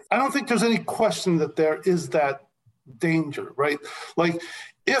 Right. I don't think there's any question that there is that danger, right? Like,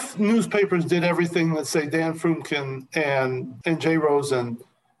 if newspapers did everything that, say, Dan Frumkin and Jay Rosen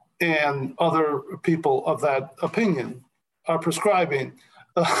and other people of that opinion are prescribing,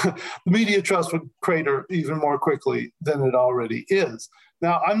 the media trust would crater even more quickly than it already is.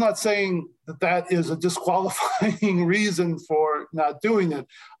 Now, I'm not saying that that is a disqualifying reason for not doing it.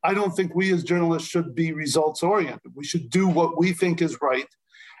 I don't think we as journalists should be results-oriented. We should do what we think is right,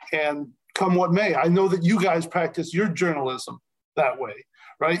 and come what may. I know that you guys practice your journalism that way,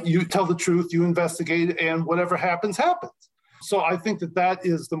 right? You tell the truth, you investigate, and whatever happens, happens. So I think that that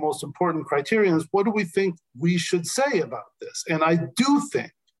is the most important criterion, is what do we think we should say about this? And I do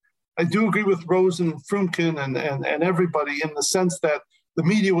agree with Rosen, Frumkin, and everybody in the sense that the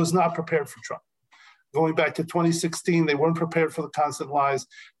media was not prepared for Trump. Going back to 2016, they weren't prepared for the constant lies.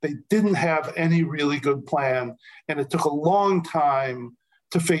 They didn't have any really good plan, and it took a long time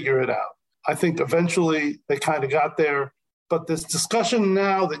to figure it out. I think eventually they kind of got there, but this discussion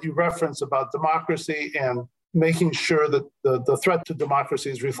now that you reference about democracy and making sure that the threat to democracy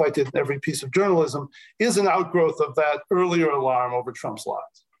is reflected in every piece of journalism is an outgrowth of that earlier alarm over Trump's lies,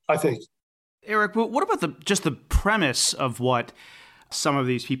 I think. Eric, but what about just the premise of what some of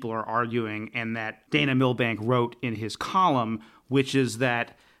these people are arguing and that Dana Milbank wrote in his column, which is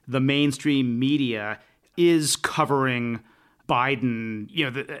that the mainstream media is covering Biden,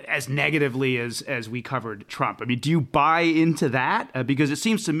 as negatively as we covered Trump? I mean, do you buy into that? Because it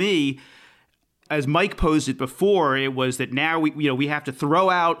seems to me, as Mike posed it before, it was that now we have to throw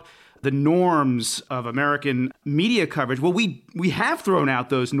out the norms of American media coverage. Well, we have thrown out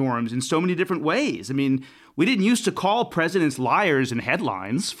those norms in so many different ways. I mean, we didn't used to call presidents liars in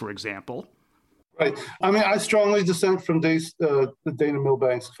headlines, for example. Right. I mean, I strongly dissent from the Dana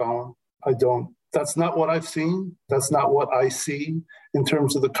Milbank's column. I don't. That's not what I've seen. That's not what I see in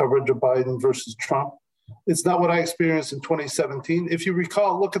terms of the coverage of Biden versus Trump. It's not what I experienced in 2017. If you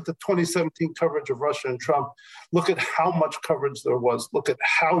recall, look at the 2017 coverage of Russia and Trump. Look at how much coverage there was. Look at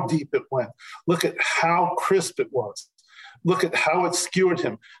how deep it went. Look at how crisp it was. Look at how it skewered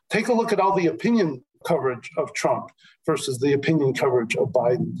him. Take a look at all the opinion coverage of Trump versus the opinion coverage of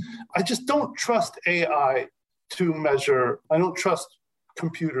Biden. I just don't trust AI to measure. I don't trust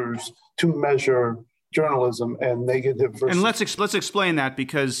computers to measure journalism and negative versus. And let's explain that,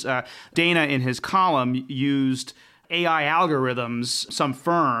 because Dana in his column used AI algorithms, some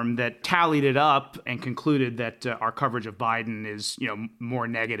firm that tallied it up and concluded that our coverage of Biden is more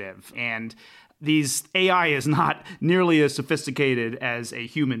negative. And these AI is not nearly as sophisticated as a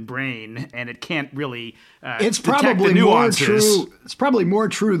human brain, and it can't really it's detect probably the nuances. More true. It's probably more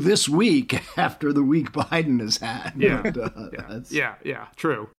true this week after the week Biden has had. Yeah,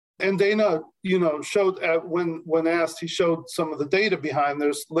 true. And Dana, showed when asked, he showed some of the data behind.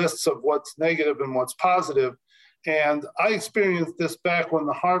 There's lists of what's negative and what's positive. And I experienced this back when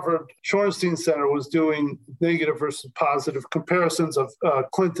the Harvard Shorenstein Center was doing negative versus positive comparisons of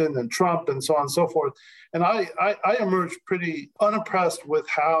Clinton and Trump and so on and so forth. And I emerged pretty unimpressed with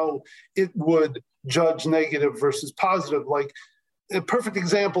how it would judge negative versus positive. Like, a perfect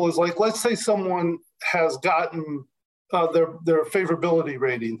example is, like, let's say someone has gotten their favorability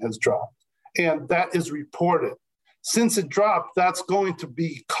rating has dropped, and that is reported. Since it dropped, that's going to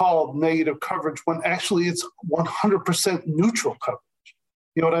be called negative coverage when actually it's 100% neutral coverage.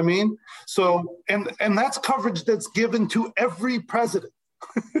 You know what I mean? So, and that's coverage that's given to every president.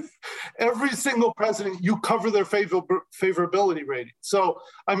 Every single president, you cover their favorability rating. So,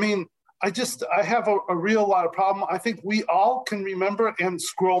 I mean, I have a real lot of problem. I think we all can remember and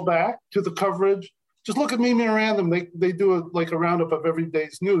scroll back to the coverage. Just look at Mimi Random. They do a roundup of every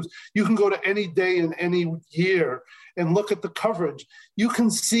day's news. You can go to any day in any year and look at the coverage. You can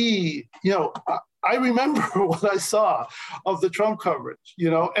see, I remember what I saw of the Trump coverage.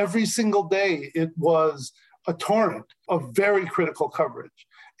 Every single day it was a torrent of very critical coverage.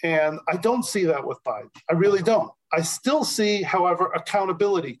 And I don't see that with Biden. I really don't. I still see, however,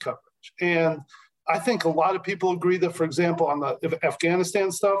 accountability coverage. And I think a lot of people agree that, for example, on the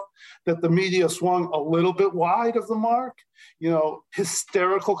Afghanistan stuff, that the media swung a little bit wide of the mark.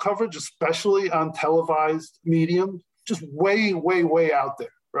 Hysterical coverage, especially on televised medium, just way, way, way out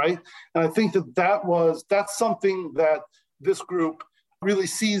there, right? And I think that's something that this group really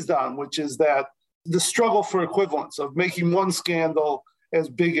seized on, which is that the struggle for equivalence of making one scandal as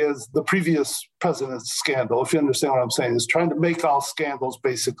big as the previous president's scandal, if you understand what I'm saying, is trying to make all scandals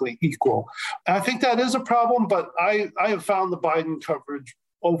basically equal. And I think that is a problem, but I have found the Biden coverage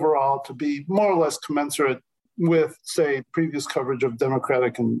overall to be more or less commensurate with, say, previous coverage of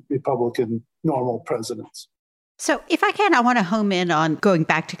Democratic and Republican normal presidents. So if I can, I want to home in on going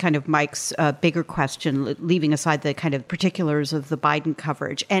back to kind of Mike's bigger question, leaving aside the kind of particulars of the Biden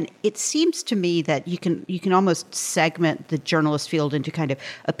coverage. And it seems to me that you can almost segment the journalist field into kind of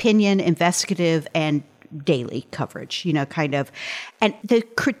opinion, investigative, and daily coverage, And the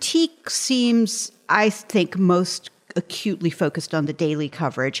critique seems, I think, most acutely focused on the daily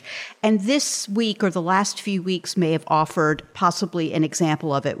coverage. And this week, or the last few weeks, may have offered possibly an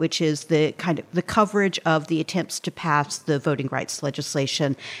example of it, which is the coverage of the attempts to pass the voting rights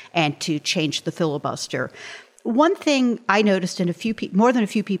legislation and to change the filibuster. One thing I noticed, and more than a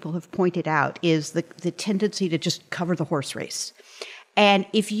few people have pointed out, is the tendency to just cover the horse race. And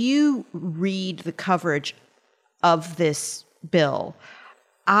if you read the coverage of this bill,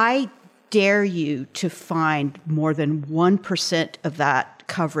 I dare you to find more than 1% of that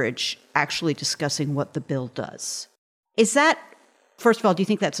coverage actually discussing what the bill does. Is that, first of all, do you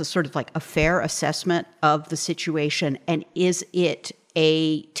think that's a sort of like a fair assessment of the situation? And is it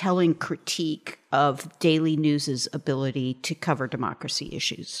a telling critique of Daily News's ability to cover democracy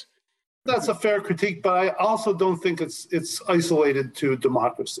issues? That's a fair critique, but I also don't think it's isolated to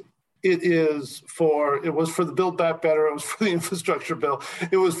democracy. It was for the Build Back Better. It was for the infrastructure bill.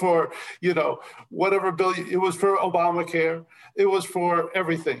 It was for, whatever bill. It was for Obamacare. It was for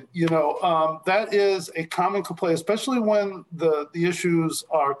everything. That is a common complaint, especially when the issues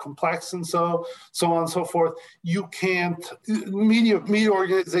are complex and so on and so forth. You can't. Media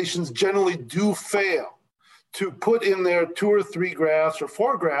organizations generally do fail to put in there 2 or 3 graphs or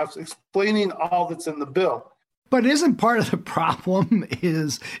 4 graphs explaining all that's in the bill. But isn't part of the problem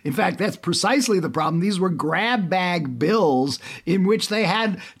is, in fact, that's precisely the problem. These were grab bag bills in which they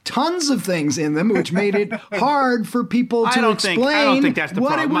had tons of things in them, which made it hard for people to explain. I don't think that's the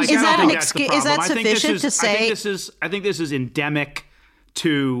problem. Is that sufficient to say? I think this is endemic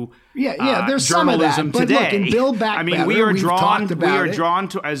to there's some of that. But today. Look, in Build Back Better, we are drawn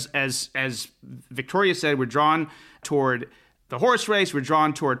to, as Victoria said, we're drawn toward the horse race, we're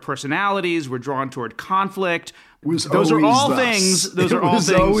drawn toward personalities, we're drawn toward conflict. Those are all things. Those are all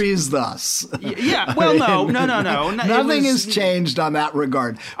things. Always thus. Yeah. Well, no. Nothing has changed on that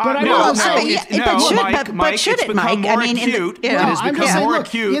regard. But should it, Mike? I mean, it has become more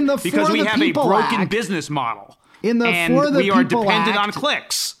acute because we have a broken business model, and we are dependent on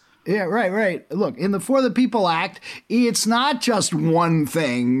clicks. Yeah, right. Look, in the For the People Act, it's not just one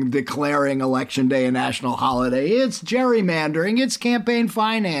thing declaring Election Day a national holiday. It's gerrymandering. It's campaign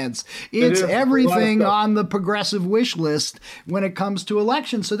finance. It's everything on the progressive wish list when it comes to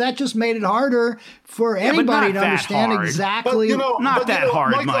elections. So that just made it harder for anybody to understand exactly. Not that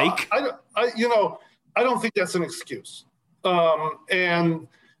hard, Mike. I don't think that's an excuse. And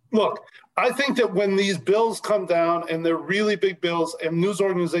look, I think that when these bills come down and they're really big bills and news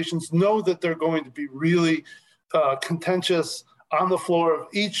organizations know that they're going to be really contentious on the floor of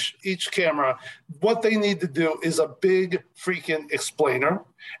each camera, what they need to do is a big freaking explainer,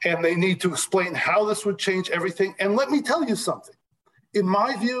 and they need to explain how this would change everything. And let me tell you something. In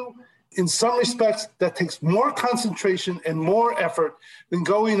my view, in some respects, that takes more concentration and more effort than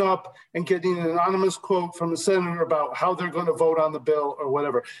going up and getting an anonymous quote from a senator about how they're going to vote on the bill or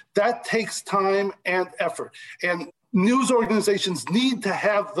whatever. That takes time and effort. And news organizations need to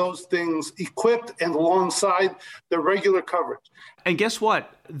have those things equipped and alongside their regular coverage. And guess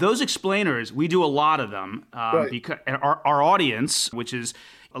what? Those explainers, we do a lot of them because our audience, which is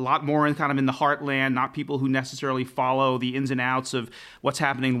a lot more in the heartland, not people who necessarily follow the ins and outs of what's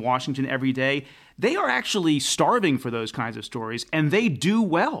happening in Washington every day. They are actually starving for those kinds of stories, and they do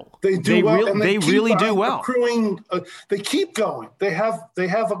well. They really do well. Accruing, they keep going. They have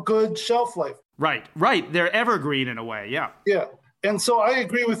a good shelf life. Right. They're evergreen in a way. Yeah. Yeah. And so I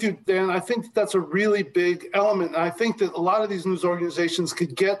agree with you, Dan. I think that's a really big element. And I think that a lot of these news organizations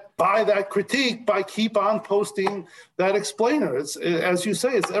could get by that critique by keep on posting that explainer. It's, as you say,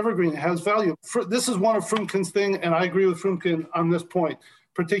 it's evergreen. It has value. This is one of Frumkin's thing, and I agree with Frumkin on this point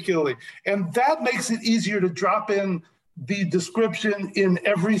particularly. And that makes it easier to drop in the description in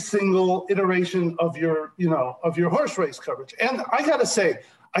every single iteration of your horse race coverage. And I got to say,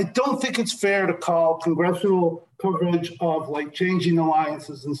 I don't think it's fair to call congressional coverage of changing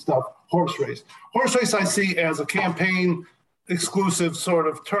alliances and stuff horse race. Horse race I see as a campaign exclusive sort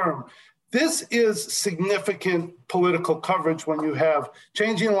of term. This is significant political coverage when you have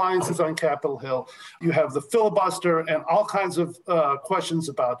changing alliances on Capitol Hill. You have the filibuster and all kinds of questions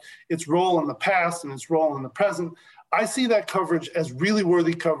about its role in the past and its role in the present. I see that coverage as really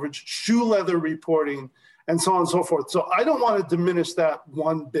worthy coverage, shoe leather reporting, and so on and so forth. So I don't want to diminish that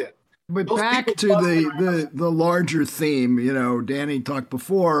one bit. But back to the larger theme, Danny talked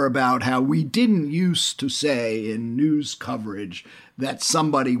before about how we didn't used to say in news coverage that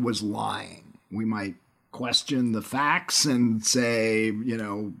somebody was lying. We might question the facts and say,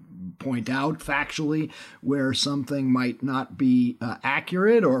 point out factually where something might not be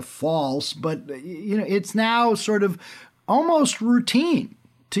accurate or false. But, it's now sort of almost routine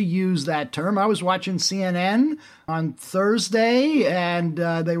to use that term. I was watching CNN on Thursday, and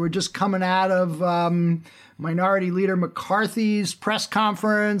they were just coming out of Minority Leader McCarthy's press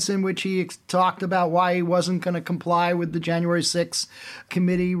conference in which he talked about why he wasn't going to comply with the January 6th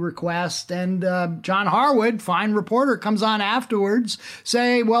committee request. And John Harwood, fine reporter, comes on afterwards,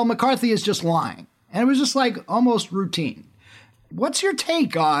 say, well, McCarthy is just lying. And it was just almost routine. What's your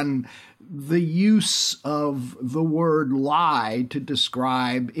take on the use of the word lie to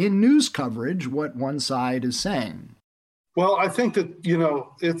describe in news coverage what one side is saying? Well, I think that,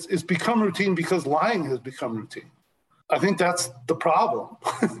 it's become routine because lying has become routine. I think that's the problem.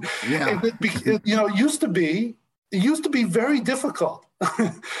 Yeah. It used to be very difficult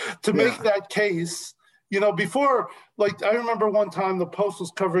to make that case, Before, like, I remember one time the Post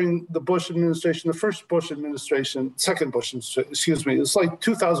was covering the Bush administration, the first Bush administration, second Bush, excuse me, it's like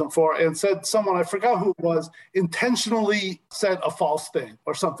 2004, and said someone, I forgot who it was, intentionally said a false thing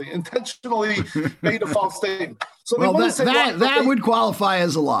or something, intentionally made a false statement. So well, that would qualify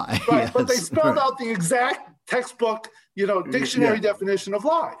as a lie. Right, yes. But they spelled out the exact textbook, dictionary definition of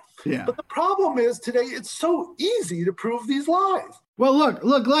lie. Yeah. But the problem is today it's so easy to prove these lies. Well,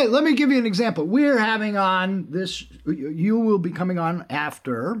 look, let me give you an example. We're having on this, you will be coming on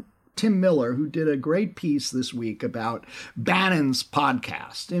after Tim Miller, who did a great piece this week about Bannon's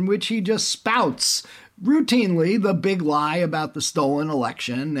podcast, in which he just spouts routinely the big lie about the stolen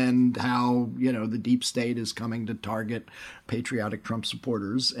election and how, the deep state is coming to target patriotic Trump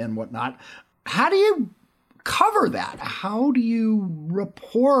supporters and whatnot. How do you cover that? How do you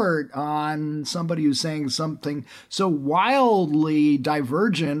report on somebody who's saying something so wildly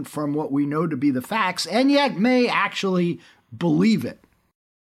divergent from what we know to be the facts and yet may actually believe it?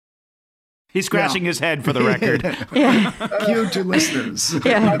 He's scratching his head for the record. Cue to listeners.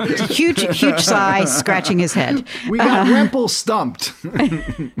 Yeah. Huge sigh, scratching his head. We got Rempel stumped.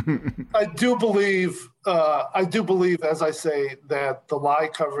 I do believe, as I say, that the lie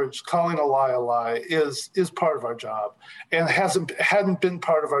coverage, calling a lie, is part of our job, and hadn't been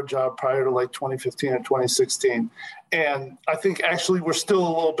part of our job prior to like 2015 or 2016. And I think actually we're still a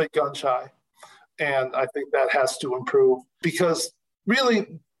little bit gun shy, and I think that has to improve because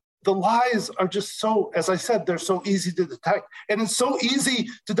really, the lies are just so, as I said, they're so easy to detect. And it's so easy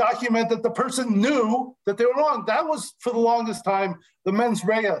to document that the person knew that they were wrong. That was, for the longest time, the mens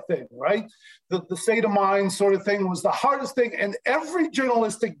rea thing, right? The state of mind sort of thing was the hardest thing. And every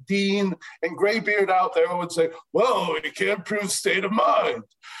journalistic dean and graybeard out there would say, well, you can't prove state of mind,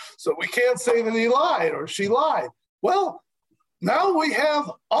 so we can't say that he lied or she lied. Well, now we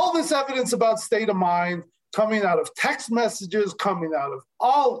have all this evidence about state of mind coming out of text messages, coming out of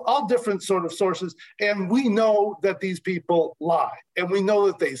all different sort of sources. And we know that these people lie. And we know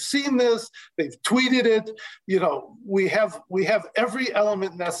that they've seen this, they've tweeted it. We have every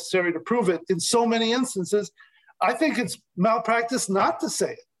element necessary to prove it in so many instances. I think it's malpractice not to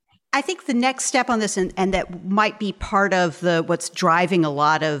say it. I think the next step on this, and that might be part of what's driving a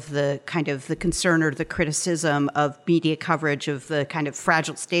lot of the kind of the concern or the criticism of media coverage of the kind of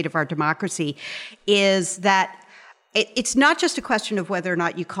fragile state of our democracy, is that it's not just a question of whether or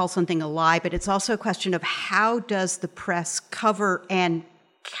not you call something a lie, but it's also a question of how does the press cover and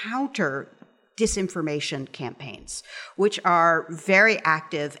counter disinformation campaigns, which are very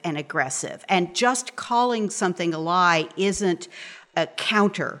active and aggressive. And just calling something a lie isn't a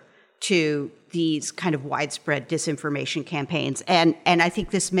counter to these kind of widespread disinformation campaigns. And I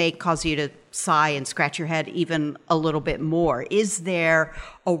think this may cause you to sigh and scratch your head even a little bit more. Is there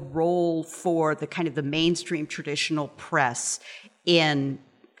a role for the kind of the mainstream traditional press in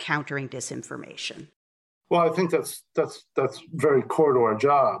countering disinformation? Well, I think that's very core to our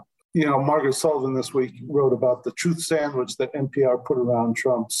job. Margaret Sullivan this week wrote about the truth sandwich that NPR put around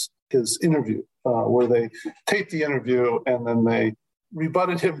his interview, where they taped the interview and then they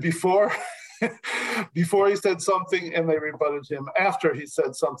rebutted him before he said something, and they rebutted him after he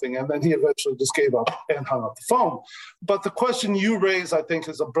said something, and then he eventually just gave up and hung up the phone. But the question you raise, I think,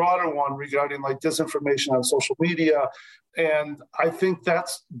 is a broader one regarding like disinformation on social media, and I think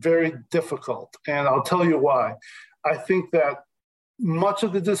that's very difficult, and I'll tell you why. I think that much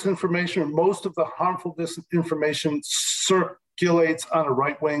of the disinformation, or most of the harmful disinformation, circulates on a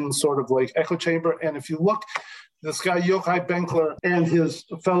right-wing sort of like echo chamber, and if you look, this guy, Yochai Benkler, and his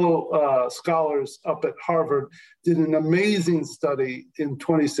fellow scholars up at Harvard did an amazing study in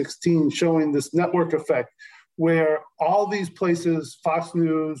 2016 showing this network effect where all these places, Fox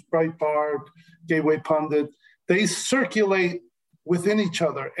News, Breitbart, Gateway Pundit, they circulate within each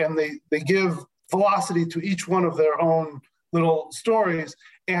other and they give velocity to each one of their own little stories,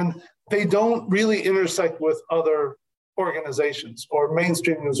 and they don't really intersect with other organizations or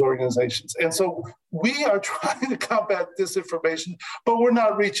mainstream news organizations. And so we are trying to combat disinformation, but we're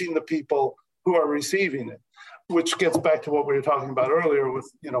not reaching the people who are receiving it, which gets back to what we were talking about earlier with,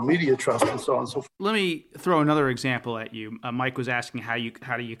 media trust and so on and so forth. Let me throw another example at you. Mike was asking how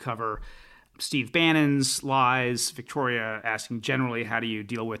do you cover Steve Bannon's lies, Victoria asking generally how do you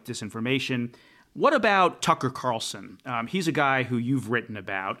deal with disinformation. What about Tucker Carlson? He's a guy who you've written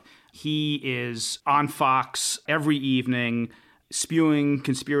about. He is on Fox every evening, spewing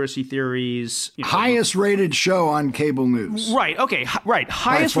conspiracy theories. Highest rated show on cable news. Right. Okay. Right.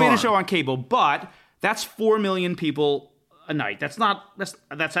 Highest rated show on cable, but that's 4 million people a night. Those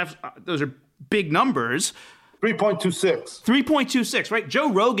are big numbers. 3.26. 3.26. Right. Joe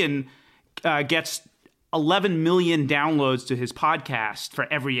Rogan gets 11 million downloads to his podcast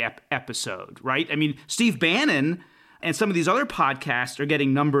for every episode, right? I mean, Steve Bannon and some of these other podcasts are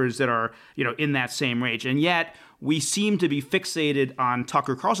getting numbers that are, in that same range. And yet we seem to be fixated on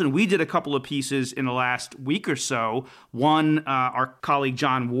Tucker Carlson. We did a couple of pieces in the last week or so. One, our colleague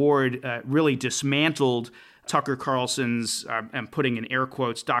John Ward really dismantled Tucker Carlson's, I'm putting in air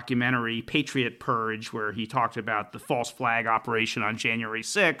quotes, documentary Patriot Purge, where he talked about the false flag operation on January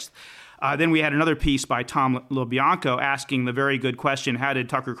 6th. Then we had another piece by Tom LoBianco asking the very good question, how did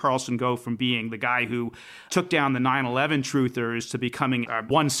Tucker Carlson go from being the guy who took down the 9/11 truthers to becoming a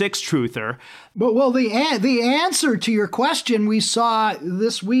 1/6 truther? But, well, the answer to your question we saw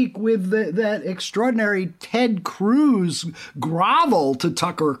this week with that extraordinary Ted Cruz grovel to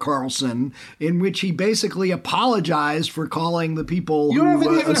Tucker Carlson, in which he basically apologized for calling the people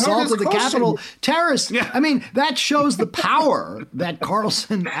who assaulted the Capitol terrorists. Yeah. I mean, that shows the power that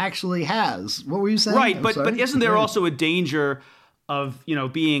Carlson actually has. What were you saying? Right, but isn't there also a danger of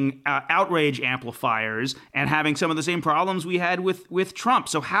being outrage amplifiers and having some of the same problems we had with Trump?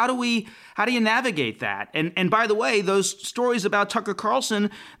 So how do you navigate that? And by the way, those stories about Tucker Carlson,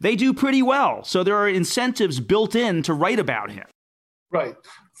 they do pretty well. So there are incentives built in to write about him. Right.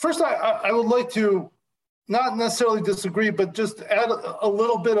 First, I would like to not necessarily disagree, but just add a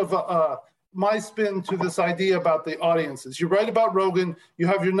little bit of my spin to this idea about the audiences. You're right about Rogan. You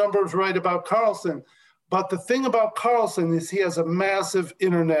have your numbers right about Carlson. But the thing about Carlson is he has a massive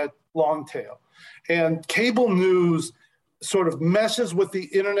internet long tail. And cable news sort of meshes with the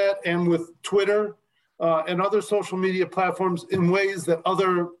internet and with Twitter and other social media platforms in ways that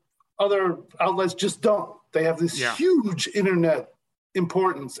other outlets just don't. They have this huge internet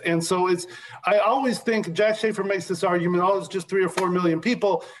importance. And so I always think Jack Schafer makes this argument, it's just 3 or 4 million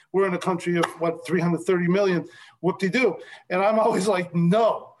people. We're in a country of 330 million, whoop-de-doo. And I'm always like,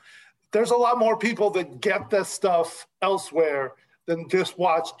 no, there's a lot more people that get this stuff elsewhere than just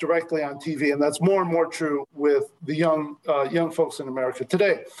watch directly on TV. And that's more and more true with the young folks in America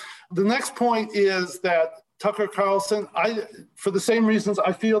today. The next point is that Tucker Carlson, for the same reasons,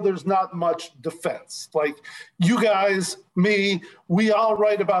 I feel there's not much defense. Like you guys, me, we all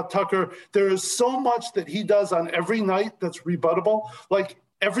write about Tucker. There is so much that he does on every night that's rebuttable. Like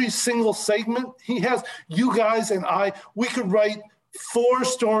every single segment he has, you guys and we could write 4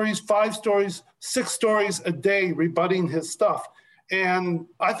 stories, 5 stories, 6 stories a day rebutting his stuff. And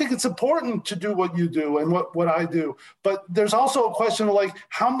I think it's important to do what you do and what I do. But there's also a question of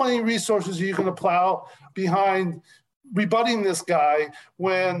how many resources are you going to plow behind rebutting this guy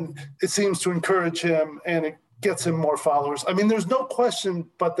when it seems to encourage him and it gets him more followers? I mean, there's no question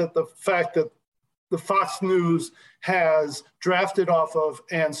but that the fact that the Fox News has drafted off of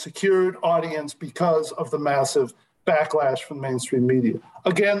and secured audience because of the massive backlash from mainstream media.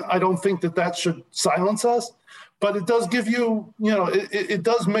 Again, I don't think that should silence us. But it does give you, it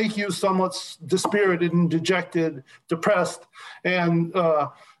does make you somewhat dispirited and dejected, depressed, and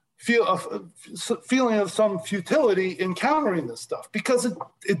feel a feeling of some futility in countering this stuff because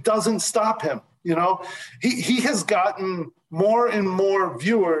it doesn't stop him. He has gotten more and more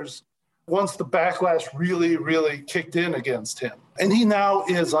viewers once the backlash really, really kicked in against him. And he now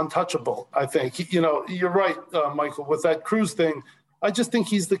is untouchable, I think. You're right, Michael, with that Cruz thing. I just think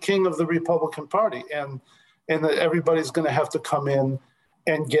he's the king of the Republican Party. And that everybody's going to have to come in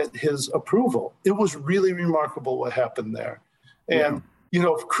and get his approval. It was really remarkable what happened there. And,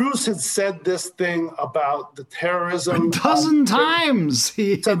 if Cruz had said this thing about the terrorism... A dozen times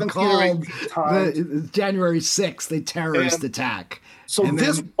he had called the January 6th a terrorist attack. So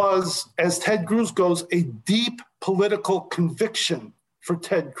this was, as Ted Cruz goes, a deep political conviction for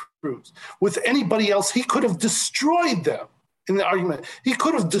Ted Cruz. With anybody else, he could have destroyed them in the argument. He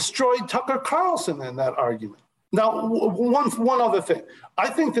could have destroyed Tucker Carlson in that argument. Now, one other thing. I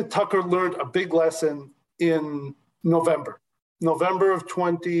think that Tucker learned a big lesson in November of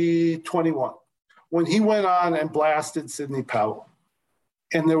 2021, when he went on and blasted Sidney Powell.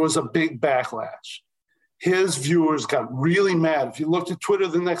 And there was a big backlash. His viewers got really mad. If you looked at Twitter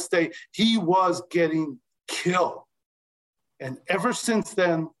the next day, he was getting killed. And ever since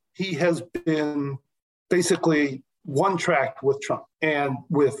then, he has been basically one track with Trump and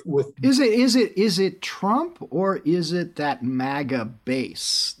with is it Trump or is it that MAGA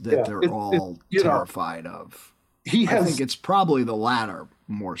base that they're all terrified of? I think it's probably the latter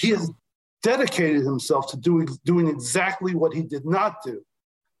more so. He has dedicated himself to doing exactly what he did not do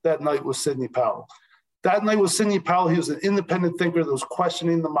that night with Sidney Powell. That night with Sidney Powell, he was an independent thinker that was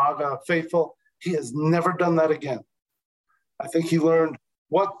questioning the MAGA faithful. He has never done that again. I think he learned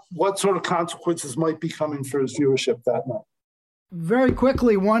what sort of consequences might be coming for his viewership that night. Very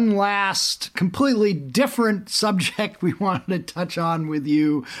quickly, one last completely different subject we wanted to touch on with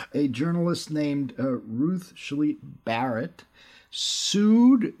you. A journalist named Ruth Shalit Barrett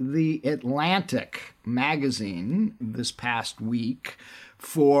sued The Atlantic magazine this past week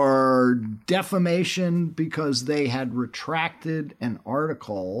for defamation because they had retracted an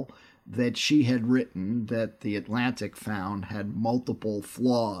article that she had written that The Atlantic found had multiple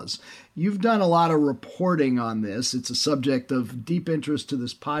flaws. You've done a lot of reporting on this. It's a subject of deep interest to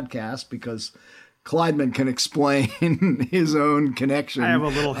this podcast because Kleideman can explain his own connection. I have a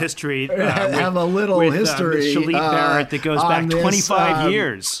little history. With Shalit Barrett that goes back 25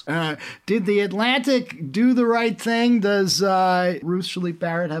 years. Did The Atlantic do the right thing? Does Ruth Shalit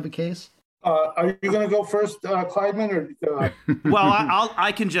Barrett have a case? Are you going to go first, Kleideman? Or well,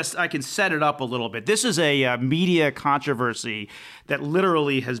 I can set it up a little bit. This is a media controversy that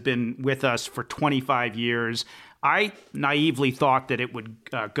literally has been with us for 25 years. I naively thought that it would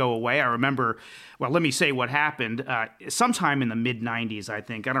go away. I remember, well, let me say what happened. Sometime in the mid-'90s, I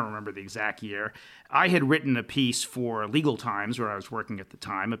think, I don't remember the exact year, I had written a piece for Legal Times, where I was working at the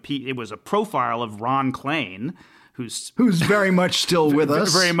time. It was a profile of Ron Klain, who's very much still with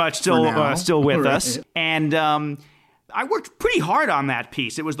us. Very much still with us. And I worked pretty hard on that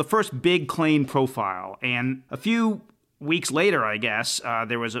piece. It was the first big Klain profile. And a few weeks later, I guess,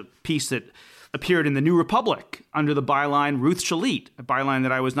 there was a piece that appeared in the New Republic under the byline Ruth Shalit, a byline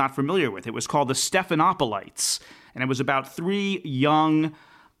that I was not familiar with. It was called the Stephanopolites, and it was about 3 young,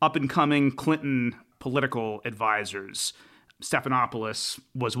 up-and-coming Clinton political advisors. Stephanopoulos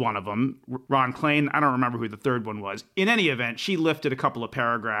was one of them. Ron Klain, I don't remember who the third one was. In any event, she lifted a couple of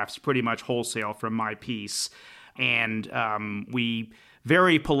paragraphs pretty much wholesale from my piece, and we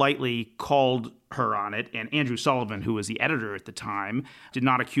very politely called her on it, and Andrew Sullivan, who was the editor at the time, did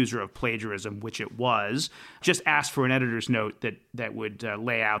not accuse her of plagiarism, which it was, just asked for an editor's note that would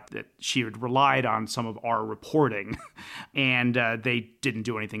lay out that she had relied on some of our reporting, and they didn't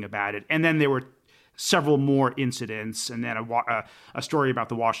do anything about it. And then there were several more incidents, and then a story about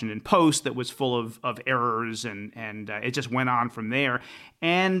the Washington Post that was full of errors, and it just went on from there.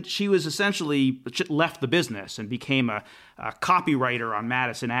 And she was essentially left the business and became a copywriter on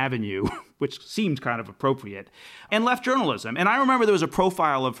Madison Avenue, which seemed kind of appropriate, and left journalism. And I remember there was a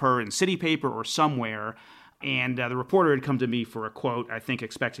profile of her in City Paper or somewhere, and the reporter had come to me for a quote, I think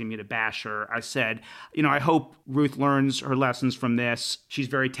expecting me to bash her. I said, I hope Ruth learns her lessons from this. She's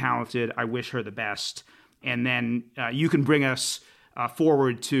very talented. I wish her the best. And then you can bring us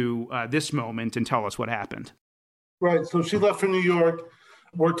forward to this moment and tell us what happened. Right. So she left for New York,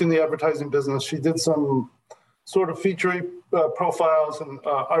 worked in the advertising business. She did some sort of feature profiles and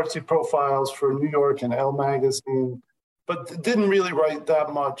artsy profiles for New York and Elle magazine, but didn't really write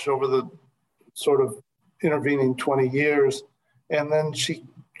that much over the sort of intervening 20 years. And then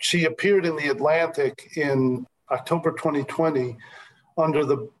she appeared in The Atlantic in October 2020 under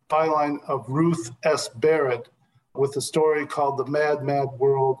the byline of Ruth S. Barrett with a story called The Mad, Mad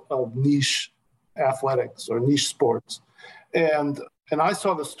World of Niche Athletics or Niche Sports. And I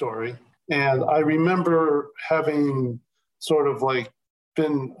saw the story, and I remember having sort of like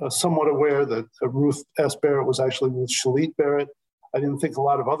been somewhat aware that Ruth S. Barrett was actually Ruth Shalit Barrett. I didn't think a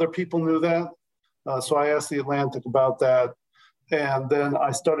lot of other people knew that. So I asked The Atlantic about that. And then I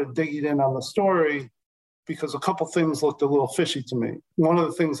started digging in on the story because a couple things looked a little fishy to me. One of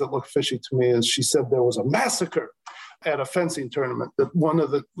the things that looked fishy to me is she said there was a massacre at a fencing tournament, that one of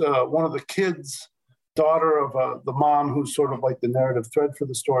the kids, daughter of the mom, who's sort of like the narrative thread for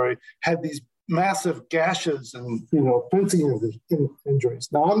the story, had these massive gashes and fencing injuries.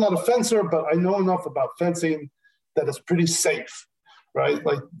 Now, I'm not a fencer, but I know enough about fencing that it's pretty safe. Right?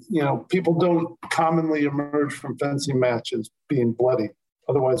 Like, people don't commonly emerge from fencing matches being bloody.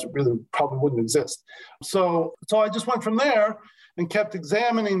 Otherwise, it really probably wouldn't exist. So I just went from there and kept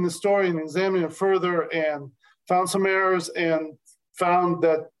examining the story and examining it further and found some errors and found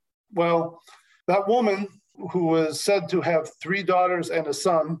that, that woman who was said to have 3 daughters and a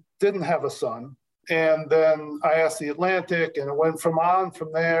son didn't have a son. And then I asked The Atlantic, and it went from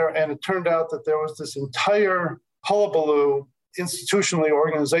there. And it turned out that there was this entire hullabaloo institutionally,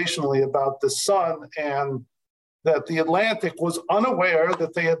 organizationally about the son, and that The Atlantic was unaware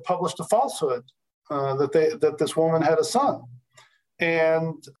that they had published a falsehood, that this woman had a son.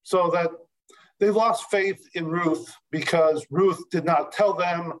 And so that they lost faith in Ruth because Ruth did not tell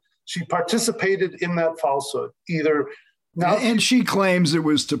them. She participated in that falsehood. And she claims it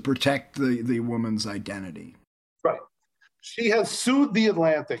was to protect the woman's identity. Right. She has sued The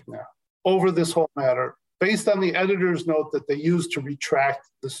Atlantic now over this whole matter, based on the editor's note that they used to retract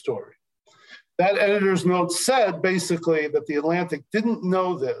the story. That editor's note said basically that the Atlantic didn't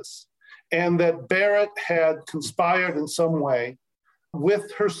know this and that Barrett had conspired in some way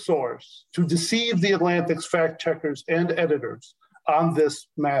with her source to deceive the Atlantic's fact checkers and editors on this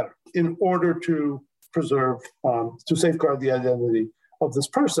matter in order to preserve, to safeguard the identity of this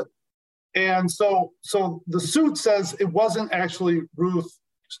person. And so the suit says it wasn't actually Ruth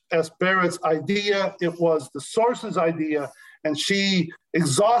S. Barrett's idea, it was the source's idea, and she,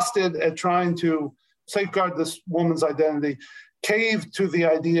 exhausted at trying to safeguard this woman's identity, caved to the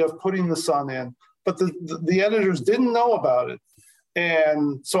idea of putting the son in, but the editors didn't know about it,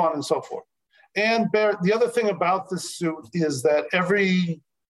 and so on and so forth. And Barrett, the other thing about this suit is that every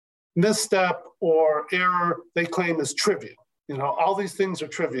misstep or error they claim is trivial. You know, all these things are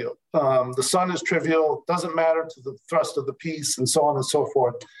trivial. The son is trivial, doesn't matter to the thrust of the piece, and so on and so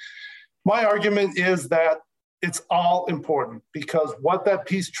forth. My argument is that it's all important, because what that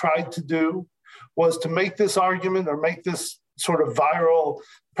piece tried to do was to make this argument or make this sort of viral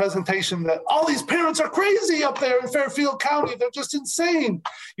presentation that all these parents are crazy up there in Fairfield County. They're just insane.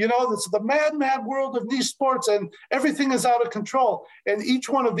 You know, it's the mad, mad world of niche sports and everything is out of control. And each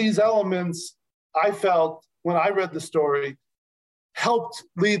one of these elements, I felt when I read the story, helped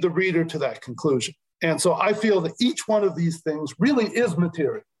lead the reader to that conclusion. And so I feel that each one of these things really is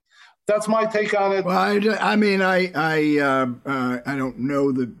material. That's my take on it. Well, I don't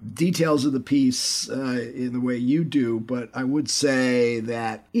know the details of the piece in the way you do, but I would say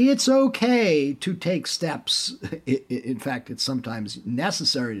that it's okay to take steps. In fact, it's sometimes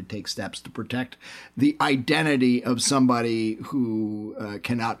necessary to take steps to protect the identity of somebody who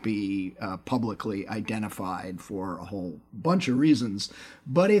cannot be publicly identified for a whole bunch of reasons.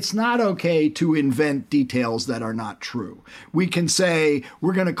 But it's not okay to invent details that are not true. We can say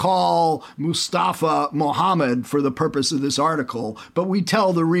we're going to call Mustafa Mohammed for the purpose of this article, but we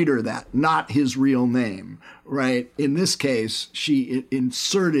tell the reader that, not his real name, right? In this case, she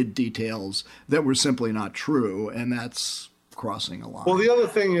inserted details that were simply not true, and that's crossing a line. Well, the other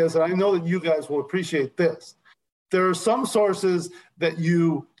thing is, and I know that you guys will appreciate this, there are some sources that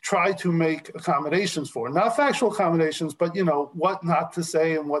you try to make accommodations for, not factual accommodations, but, you know, what not to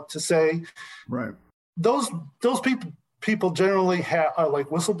say and what to say. Right. Those people generally are like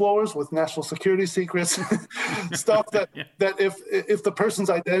whistleblowers with national security secrets, stuff that if the person's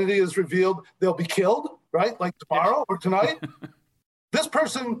identity is revealed, they'll be killed, right? Like tomorrow or tonight. This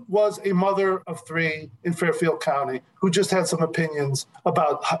person was a mother of 3 in Fairfield County who just had some opinions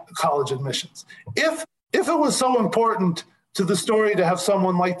about college admissions. If it was so important to the story to have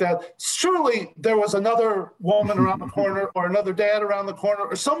someone like that, surely there was another woman around the corner or another dad around the corner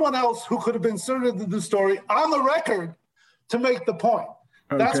or someone else who could have been inserted into the story on the record to make the point.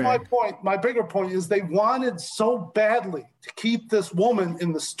 Okay. That's my point. My bigger point is they wanted so badly to keep this woman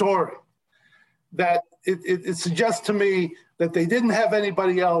in the story that it suggests to me that they didn't have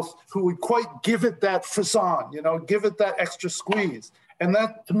anybody else who would quite give it that frisson, you know, give it that extra squeeze. And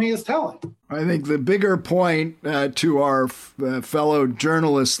that, to me, is telling. I think the bigger point to our fellow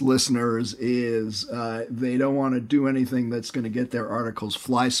journalist listeners is they don't want to do anything that's going to get their articles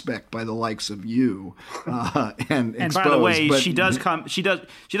fly-specked by the likes of you and exposed. By the way, she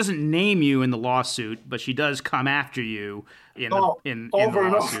doesn't name you in the lawsuit, but she does come after you in the lawsuit.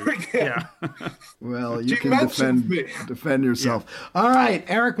 Over again. Yeah. Well, you can defend yourself. Yeah. All right,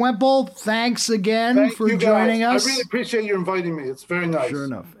 Eric Wemple, thanks again for joining us. I really appreciate you inviting me. It's very nice. Sure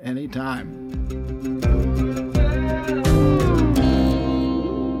enough. Anytime.